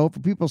on this show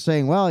for people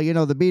saying, well,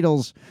 the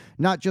Beatles,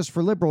 not just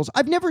for liberals.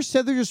 I've never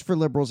said they're just for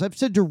liberals. I've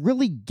said to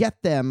really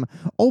get them,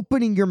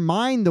 opening your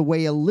mind the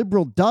way a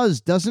liberal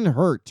doesn't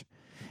hurt.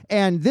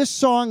 And this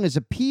song is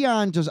a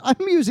paean to... I'm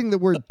using the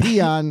word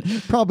paean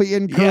probably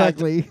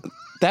incorrectly. Yeah,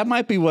 that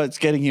might be what's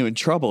getting you in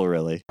trouble,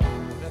 really.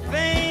 The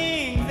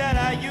thing that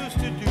I used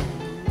to do.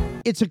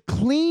 It's a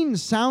clean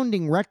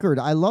sounding record.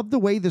 I love the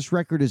way this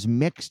record is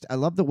mixed. I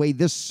love the way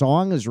this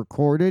song is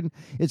recorded.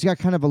 It's got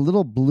kind of a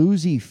little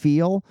bluesy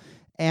feel.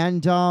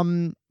 And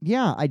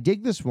yeah, I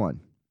dig this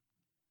one.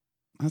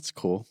 That's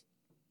cool.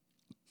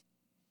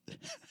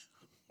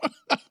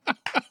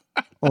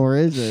 Or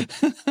is it?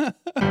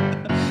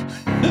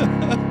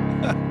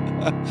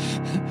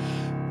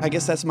 I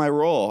guess that's my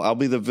role. I'll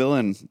be the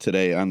villain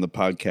today on the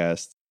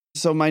podcast.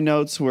 So my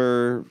notes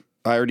were,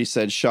 I already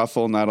said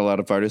shuffle. Not a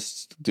lot of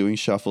artists doing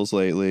shuffles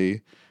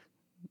lately.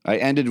 I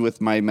ended with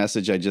my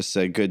message. I just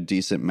said good,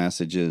 decent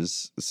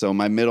messages. So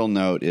my middle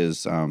note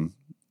is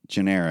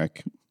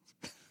generic.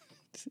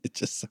 It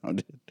just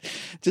sounded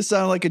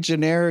like a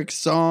generic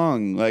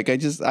song. Like I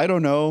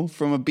don't know.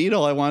 From a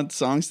Beatle, I want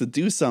songs to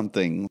do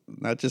something,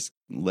 not just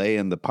lay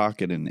in the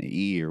pocket in the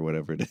E or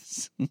whatever it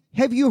is.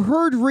 Have you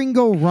heard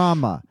Ringo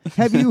Rama?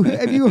 Have you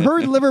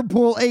heard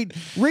Liverpool 8?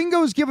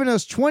 Ringo's given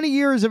us 20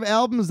 years of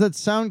albums that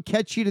sound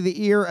catchy to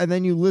the ear, and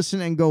then you listen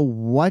and go,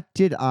 what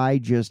did I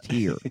just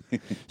hear?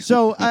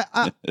 So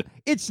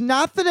it's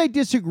not that I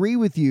disagree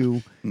with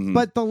you,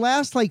 but the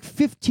last like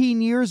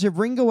 15 years of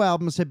Ringo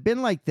albums have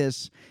been like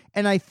this.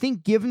 And I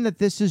think given that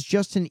this is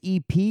just an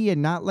EP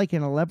and not like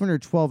an 11 or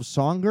 12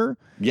 songer.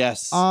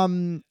 Yes.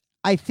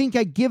 I think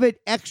I give it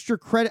extra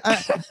credit.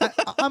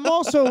 I'm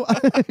also,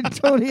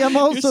 Tony, I'm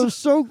also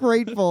so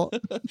grateful.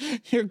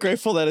 You're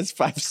grateful that it's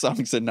 5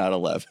 songs and not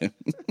 11.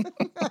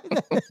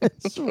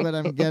 That's what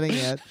I'm getting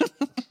at.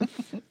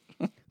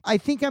 I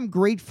think I'm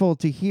grateful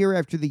to hear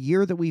after the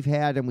year that we've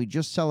had, and we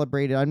just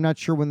celebrated. I'm not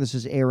sure when this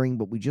is airing,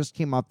 but we just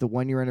came off the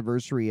 1-year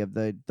anniversary of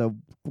the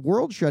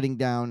world shutting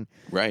down.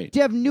 Right. To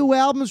have new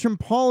albums from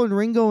Paul and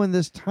Ringo in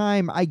this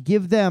time, I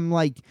give them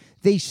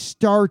they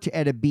start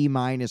at a B-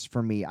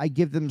 for me. I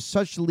give them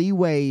such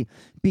leeway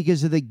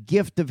because of the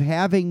gift of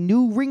having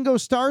new Ringo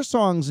Starr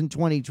songs in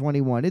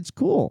 2021. It's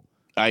cool.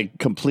 I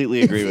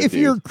completely agree with you. If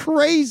you're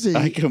crazy.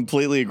 I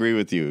completely agree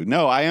with you.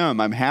 No, I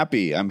am. I'm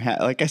happy.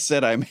 Like I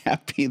said, I'm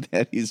happy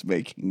that he's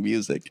making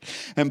music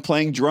and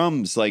playing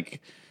drums.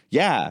 Like,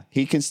 yeah,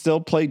 he can still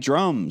play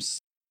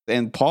drums.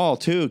 And Paul,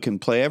 too, can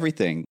play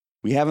everything.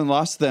 We haven't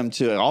lost them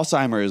to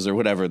Alzheimer's or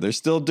whatever. They're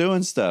still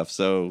doing stuff.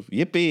 So,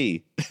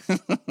 yippee.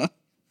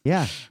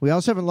 Yeah, we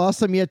also haven't lost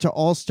them yet to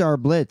All-Star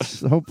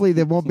Blitz. Hopefully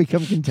they won't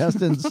become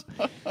contestants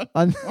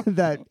on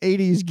that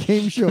 80s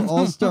game show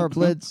All-Star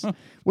Blitz,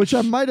 which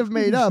I might have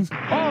made up.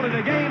 All in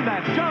a game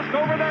that's just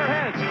over their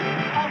heads.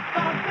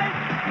 All-Star Blitz!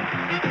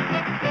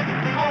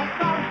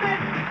 All-Star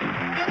Blitz!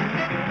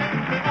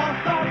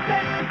 All-Star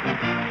Blitz!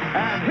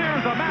 And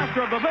here's the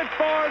master of the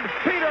Blitzboard,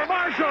 Peter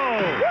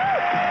Marshall!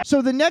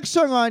 So the next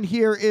song on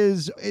here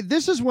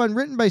this is one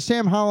written by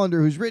Sam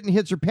Hollander, who's written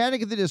hits for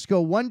Panic at the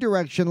Disco, One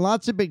Direction,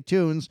 lots of big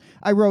tunes.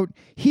 I wrote,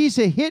 he's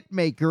a hit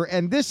maker,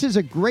 and this is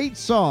a great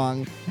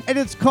song, and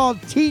it's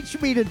called Teach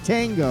Me to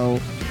Tango.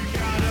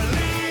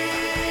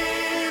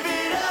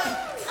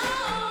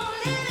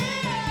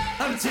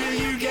 Until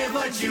you get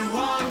what you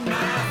want,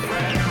 my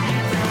friend.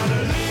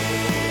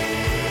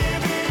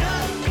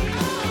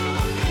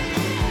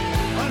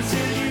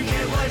 Until you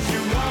get what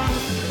you want,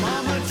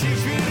 mama,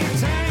 teach me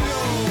to tango.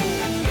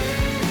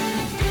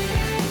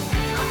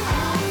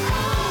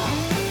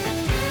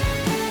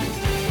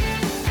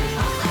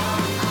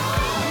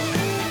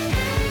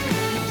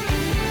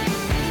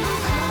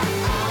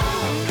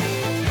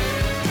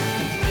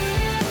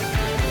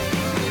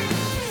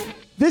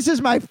 This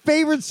is my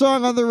favorite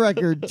song on the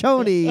record.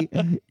 Tony,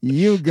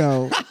 you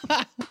go.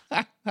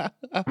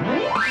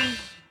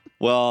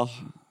 Well,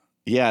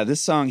 yeah,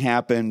 this song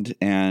happened,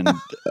 and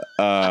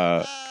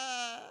I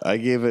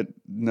gave it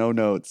no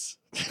notes.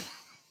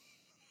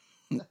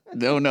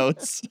 No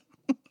notes.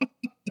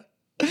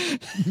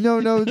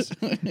 No notes,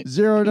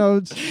 0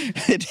 notes.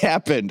 It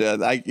happened.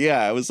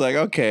 I was like,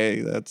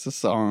 okay, that's a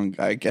song,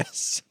 I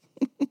guess.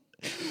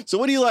 So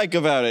what do you like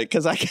about it?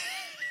 Because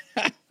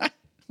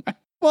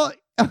Well,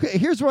 okay,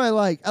 here's what I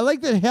like. I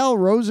like that Hal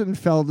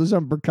Rosenfeld is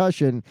on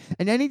percussion,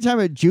 and anytime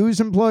a Jew's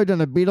employed on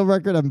a Beatle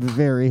record, I'm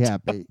very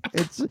happy.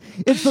 It's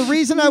the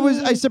reason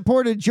I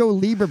supported Joe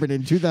Lieberman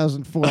in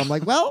 2004. I'm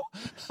like, well,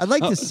 I'd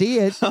like to see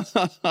it.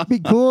 It'd be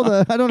cool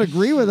I don't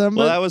agree with him.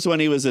 Well, that was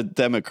when he was a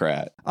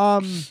Democrat.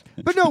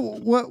 But no,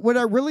 what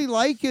I really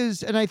like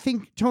is, and I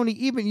think, Tony,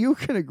 even you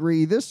can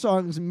agree, this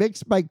song's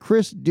mixed by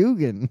Chris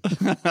Dugan.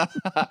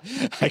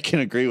 I can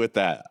agree with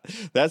that.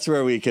 That's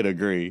where we can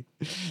agree.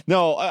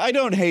 No, I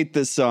don't hate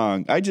this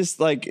song. I just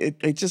like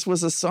it just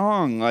was a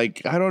song.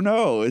 Like, I don't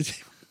know.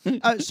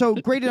 So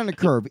graded on a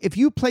curve. If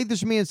you played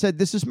this with me and said,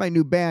 this is my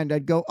new band,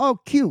 I'd go, oh,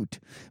 cute.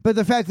 But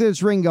the fact that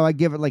it's Ringo, I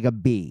give it like a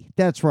B.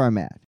 That's where I'm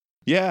at.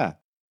 Yeah,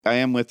 I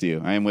am with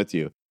you. I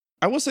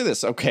will say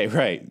this. Okay,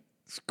 right.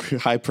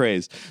 High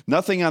praise.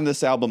 Nothing on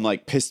this album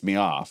like pissed me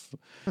off.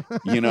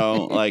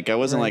 Like I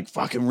wasn't like,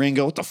 fucking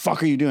Ringo, what the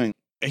fuck are you doing?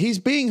 He's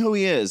being who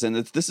he is, and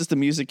this is the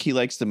music he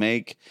likes to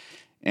make.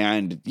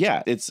 And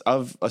yeah, it's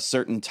of a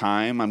certain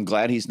time. I'm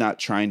glad he's not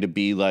trying to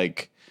be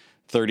like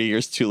 30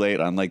 years too late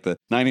on like the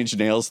 9 Inch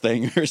Nails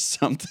thing or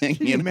something.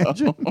 Can you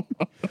imagine?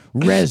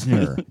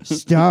 Reznor,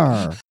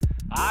 Star.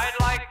 I'd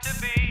like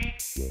to be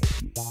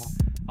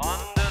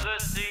under the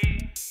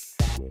sea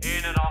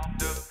in an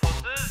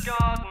octopus's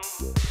garden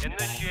in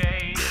the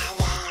shade. I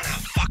wanna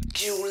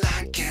fuck you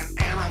like an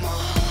animal.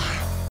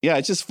 Yeah,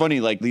 it's just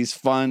funny, like these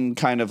fun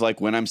kind of like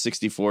When I'm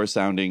 64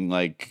 sounding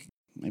like,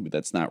 maybe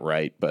that's not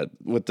right, but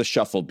with the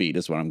shuffle beat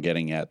is what I'm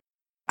getting at.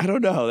 I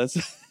don't know.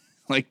 That's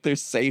like they're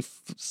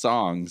safe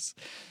songs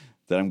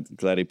that I'm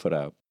glad he put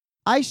out.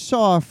 I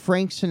saw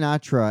Frank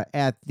Sinatra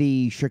at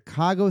the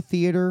Chicago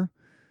Theater.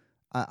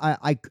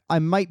 I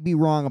might be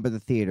wrong about the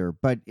theater,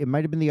 but it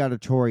might have been the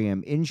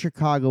Auditorium in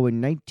Chicago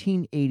in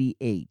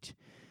 1988.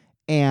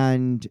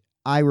 And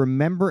I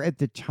remember at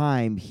the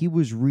time he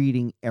was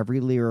reading every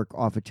lyric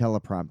off a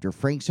teleprompter.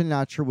 Frank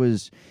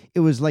Sinatra it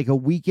was like a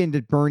Weekend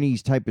at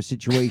Bernie's type of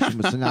situation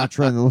with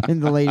Sinatra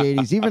in the late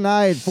 80s. Even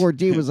I at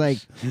 14 was like,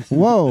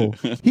 whoa,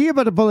 he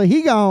about to pull it,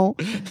 he gone.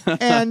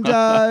 And,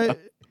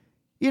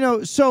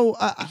 so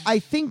I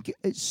think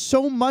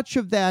so much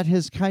of that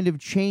has kind of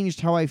changed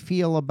how I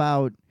feel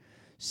about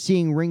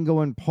seeing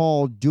Ringo and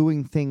Paul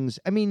doing things.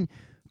 I mean,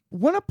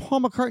 one of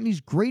Paul McCartney's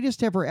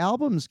greatest ever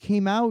albums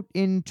came out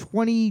in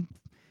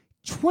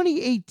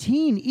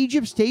 2018.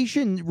 Egypt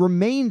Station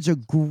remains a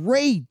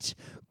great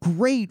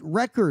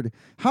record.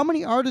 How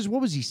many artists,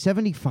 what was he,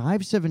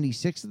 75,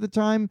 76 at the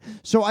time?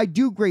 So I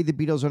do grade the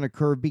Beatles on a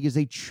curve because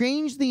they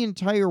changed the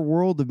entire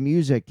world of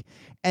music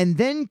and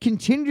then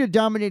continue to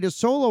dominate a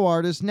solo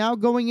artist now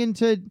going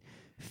into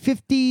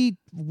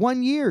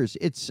 51 years.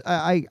 It's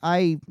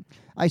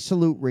I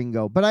salute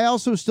Ringo, but I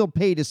also still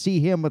pay to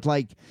see him with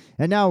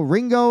and now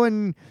Ringo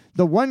and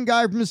the one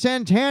guy from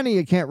Santana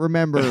you can't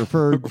remember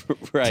for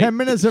 10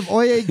 minutes of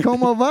Oye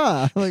Como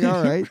Va. Like,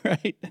 all right.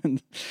 Right.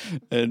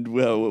 And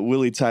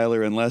Willie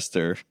Tyler and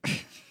Lester.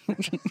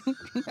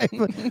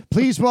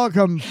 Please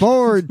welcome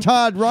forward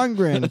Todd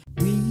Rundgren.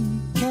 We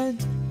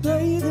can't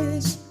play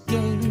this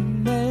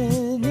game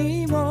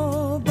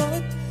anymore,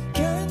 but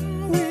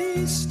can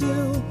we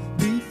still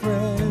be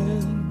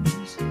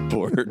friends?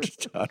 Bored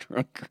Todd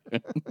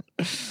Rundgren.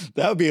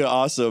 That would be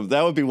awesome.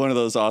 That would be one of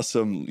those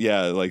awesome,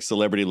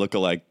 celebrity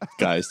lookalike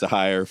guys to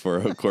hire for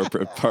a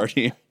corporate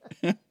party.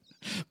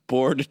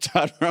 Bored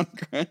Todd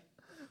Rundgren.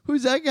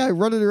 Who's that guy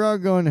running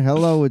around going,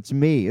 hello, it's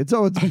me? It's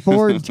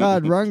Ford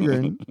Todd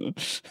Rundgren.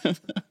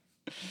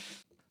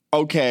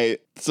 Okay,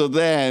 so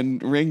then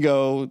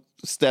Ringo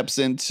steps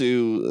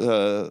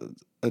into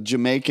a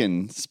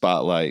Jamaican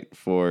spotlight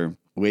for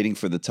Waiting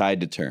for the Tide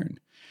to Turn.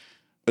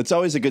 It's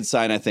always a good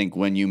sign, I think,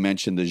 when you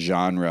mention the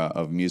genre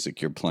of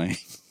music you're playing.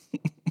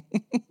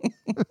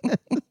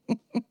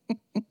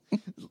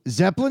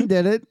 Zeppelin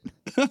did it.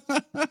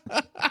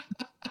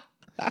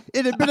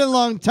 It had been a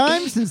long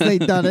time since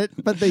they'd done it,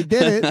 but they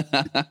did it.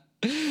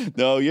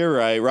 No, you're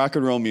right. Rock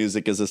and roll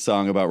music is a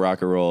song about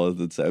rock and roll.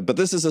 But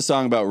this is a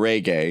song about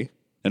reggae.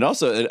 And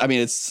also, I mean,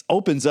 it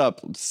opens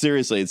up.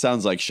 Seriously, it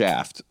sounds like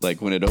Shaft.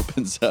 Like when it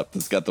opens up,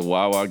 it's got the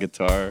wah-wah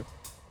guitar.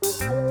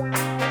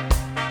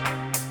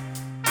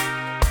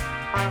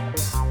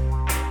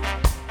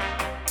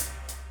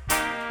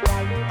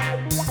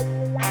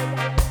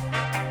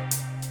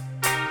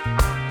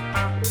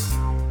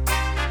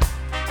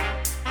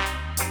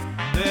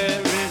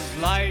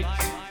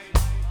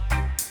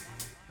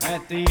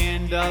 At the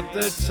end of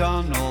the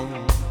tunnel,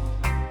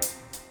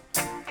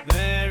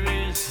 there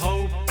is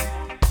hope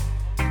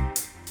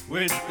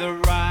with the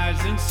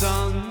rising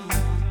sun.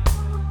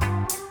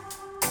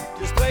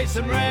 Just play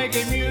some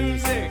reggae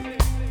music,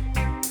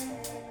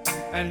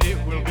 and it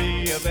will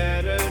be a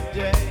better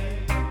day.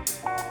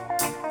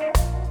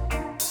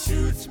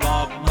 Shoots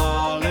Bob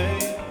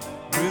Marley,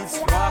 roots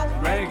rock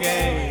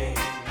reggae.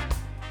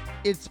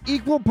 It's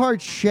equal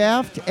parts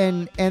Shaft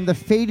and the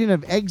fading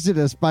of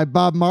Exodus by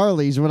Bob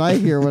Marley's when I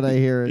hear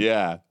it.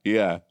 Yeah.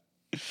 You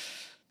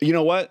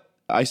know what?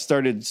 I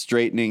started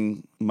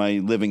straightening my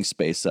living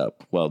space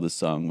up while this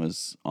song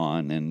was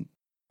on, and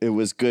it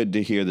was good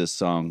to hear this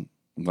song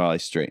while I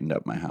straightened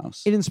up my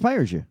house. It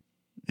inspires you.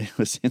 It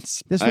was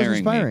inspiring. This was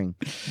inspiring.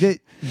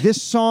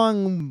 This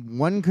song,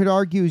 one could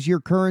argue, is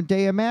your current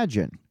day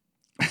Imagine.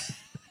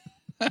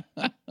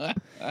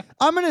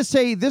 I'm going to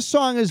say this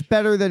song is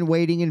better than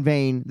Waiting in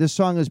Vain. This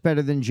song is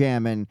better than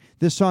Jammin'.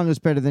 This song is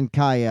better than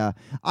Kaya.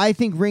 I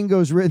think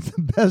Ringo's written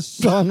the best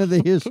song of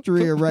the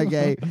history of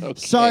reggae. Okay.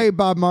 Sorry,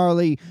 Bob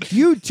Marley.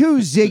 You too,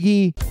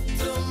 Ziggy.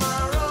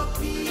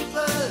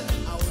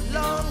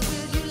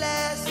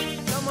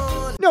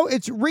 No,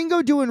 it's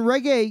Ringo doing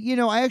reggae. You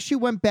know, I actually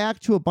went back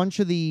to a bunch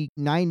of the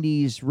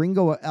 90s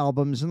Ringo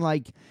albums and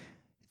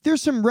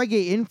there's some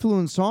reggae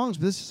influenced songs,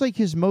 but this is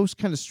his most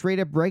kind of straight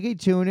up reggae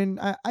tune. And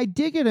I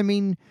dig it. I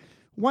mean,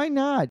 why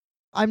not?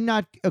 I'm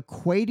not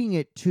equating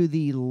it to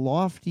the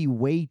lofty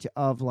weight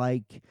of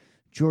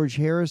George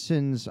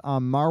Harrison's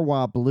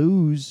Marwa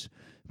Blues,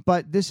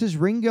 but this is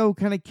Ringo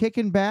kind of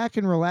kicking back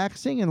and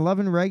relaxing and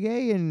loving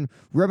reggae and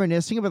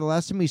reminiscing about the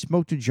last time he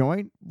smoked a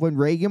joint when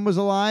Reagan was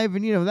alive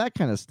and, that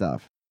kind of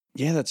stuff.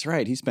 Yeah, that's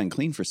right. He's been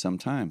clean for some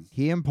time.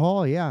 He and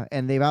Paul, yeah.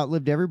 And they've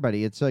outlived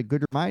everybody. It's a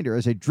good reminder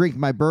as I drink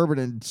my bourbon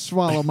and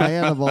swallow my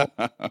animal.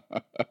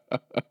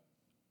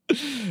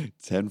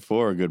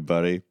 10-4, good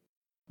buddy.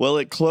 Well,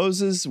 it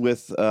closes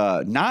with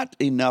Not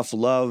Enough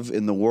Love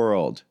in the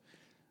World.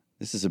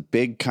 This is a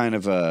big kind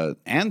of a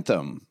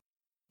anthem.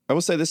 I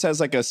will say this has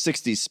a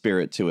 60s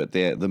spirit to it,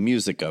 the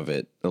music of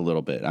it a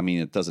little bit. I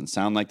mean, it doesn't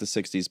sound like the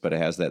 60s, but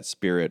it has that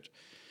spirit.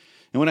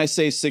 And when I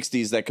say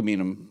 60s, that could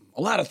mean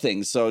a lot of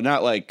things. So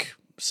not like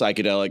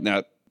psychedelic,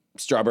 not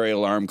Strawberry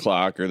Alarm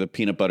Clock or the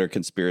Peanut Butter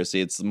Conspiracy.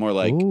 It's more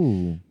like...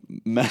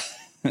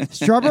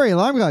 Strawberry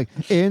Alarm Clock.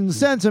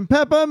 Incense and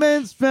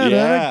peppermints,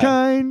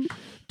 kind.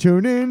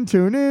 Tune in,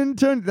 tune in,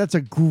 tune. That's a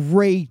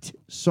great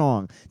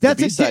song.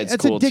 That's B-side's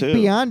that's cool, a Dick too.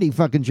 Biondi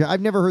fucking job. I've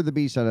never heard the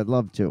B-side. I'd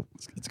love to.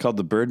 It's called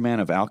The Birdman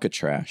of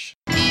Alcatraz.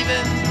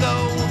 Even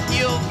though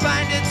you'll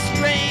find it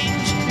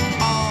strange,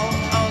 all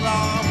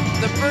along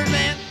the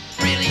Birdman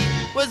really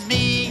was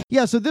me.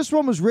 Yeah, so this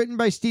one was written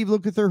by Steve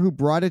Lukather, who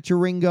brought it to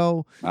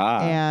Ringo,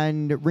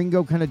 and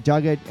Ringo kind of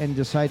dug it and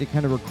decided to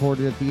kind of record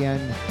it at the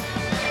end.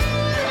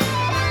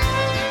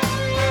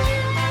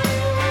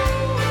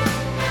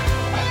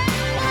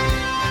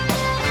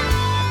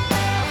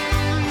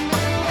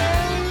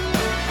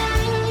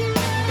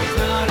 There's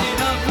not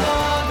enough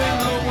love in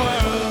the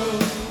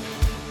world.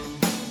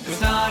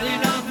 There's not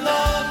enough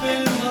love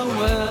in the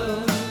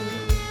world.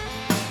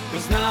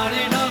 There's not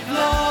enough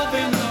love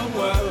in the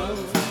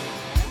world.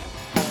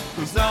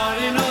 There's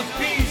not enough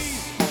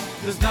peace.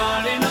 There's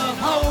not enough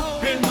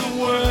hope in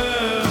the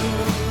world.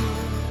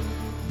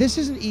 This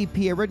is an EP.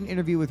 I read an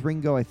interview with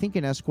Ringo, I think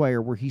in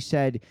Esquire, where he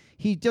said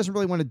he doesn't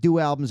really want to do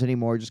albums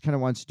anymore, just kind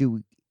of wants to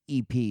do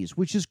EPs,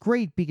 which is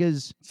great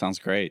because Sounds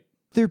great.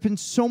 there have been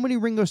so many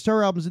Ringo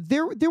Starr albums.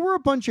 There were a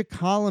bunch of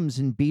columns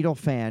in Beatle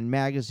Fan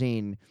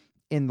magazine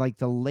in like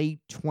the late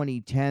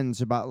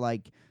 2010s about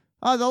like,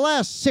 the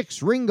last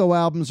 6 Ringo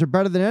albums are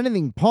better than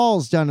anything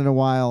Paul's done in a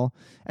while.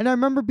 And I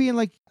remember being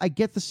like, I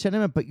get the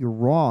sentiment, but you're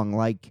wrong.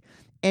 Like,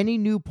 any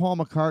new Paul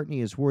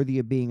McCartney is worthy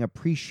of being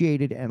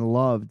appreciated and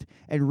loved,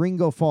 and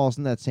Ringo falls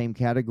in that same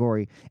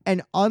category.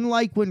 And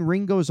unlike when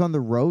Ringo's on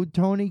the road,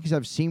 Tony, because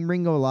I've seen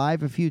Ringo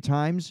live a few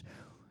times,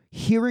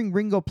 hearing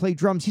Ringo play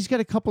drums, he's got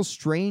a couple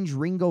strange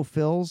Ringo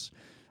fills.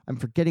 I'm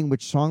forgetting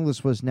which song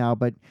this was now,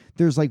 but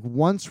there's like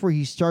once where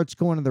he starts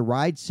going to the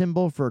ride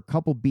cymbal for a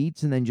couple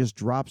beats and then just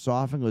drops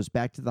off and goes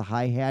back to the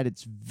hi-hat.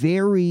 It's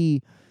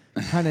very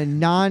kind of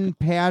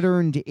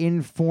non-patterned,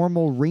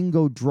 informal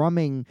Ringo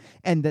drumming,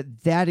 and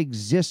that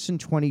exists in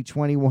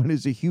 2021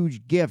 is a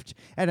huge gift.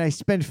 And I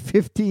spent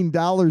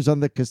 $15 on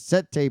the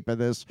cassette tape of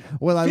this.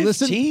 Well, I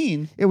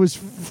listened. It was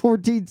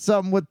 14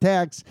 something with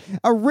tax.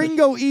 A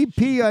Ringo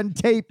EP on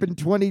tape in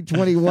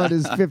 2021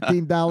 is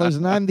 $15,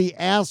 and I'm the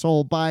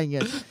asshole buying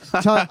it.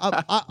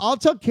 I'll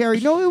tell Carrie.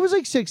 No, it was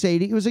like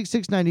 $6.80. It was like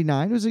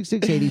 $6.99. It was like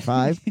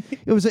 $6.85.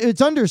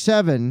 It's under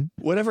 $7.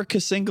 Whatever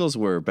singles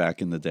were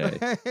back in the day.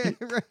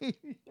 Right.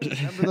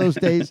 Remember those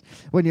days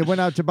when you went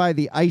out to buy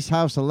the Ice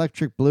House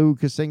Electric Blue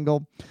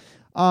single?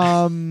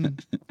 Well,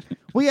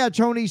 yeah,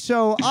 Tony.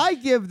 So I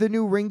give the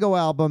new Ringo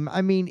album.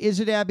 I mean, is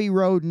it Abbey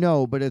Road?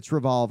 No, but it's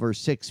Revolver.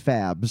 6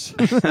 Fabs.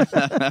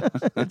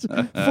 It's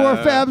 4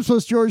 Fabs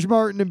plus George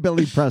Martin and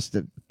Billy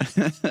Preston.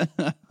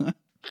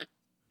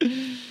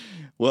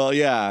 Well,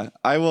 yeah,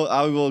 I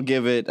will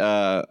give it.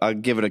 I'll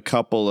give it a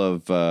couple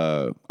of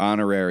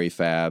honorary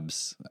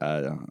Fabs.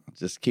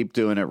 Just keep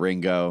doing it,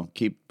 Ringo.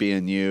 Keep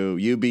being you.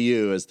 You be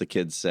you, as the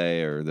kids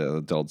say, or the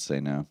adults say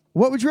now.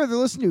 What would you rather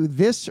listen to,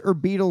 this or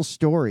Beatles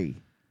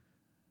Story?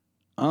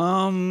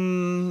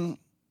 Boy,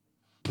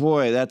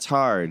 that's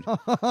hard.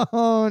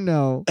 Oh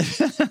no.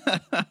 Because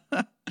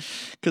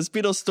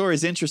Beatles Story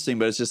is interesting,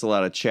 but it's just a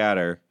lot of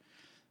chatter,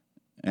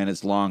 and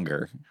it's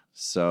longer.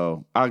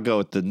 So I'll go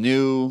with the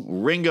new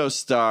Ringo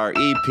Starr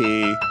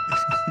EP.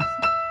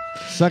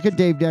 Suck it,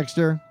 Dave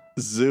Dexter.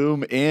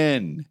 Zoom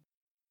in.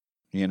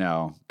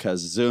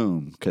 Because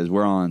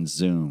we're on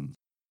Zoom.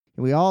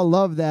 We all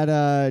love that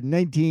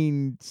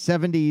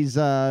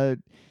 1970s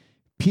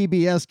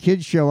PBS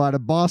kids show out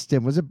of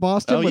Boston. Was it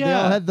Boston? Oh, When they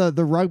all yeah. had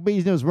the rugby.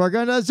 It was, we're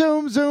going to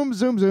zoom, zoom,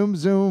 zoom, zoom,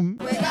 zoom.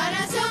 We're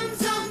gonna zoom,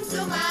 zoom,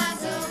 zoom,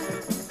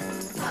 zoom.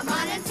 Come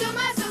on and zoom,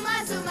 zoom,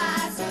 zoom,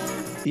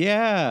 zoom.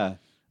 Yeah.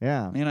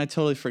 Yeah. Man, I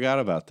totally forgot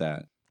about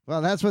that.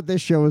 Well, that's what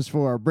this show is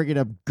for, bringing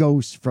up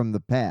ghosts from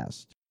the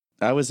past.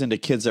 I was into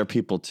Kids Are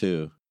People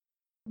too.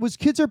 Was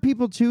Kids Are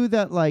People too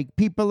that, like,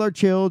 people are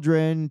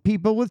children,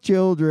 people with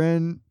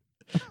children?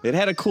 It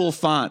had a cool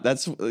font.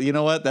 That's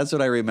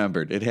what I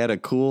remembered. It had a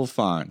cool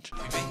font.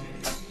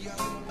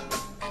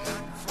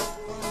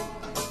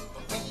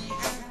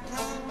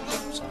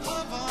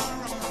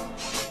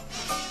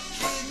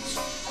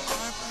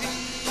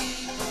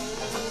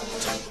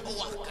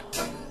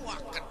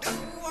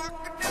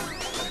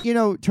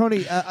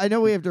 Tony, I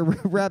know we have to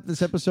wrap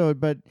this episode,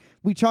 but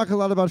we talk a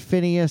lot about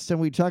Phineas and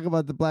we talk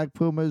about the Black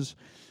Pumas.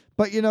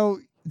 But,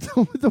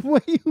 the way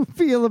you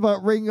feel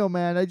about Ringo,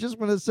 man, I just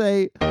want to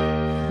say,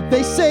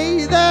 they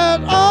say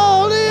that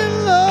all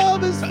in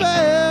love is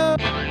fair.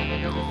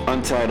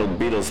 Untitled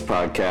Beatles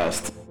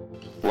Podcast.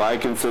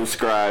 Like and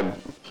subscribe.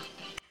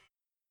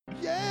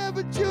 Yeah,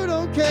 but you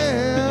don't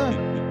care.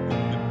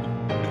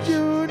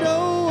 You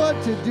know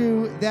what to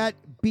do. That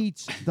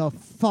beats the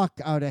fuck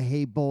out of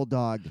Hey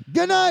Bulldog.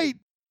 Good night.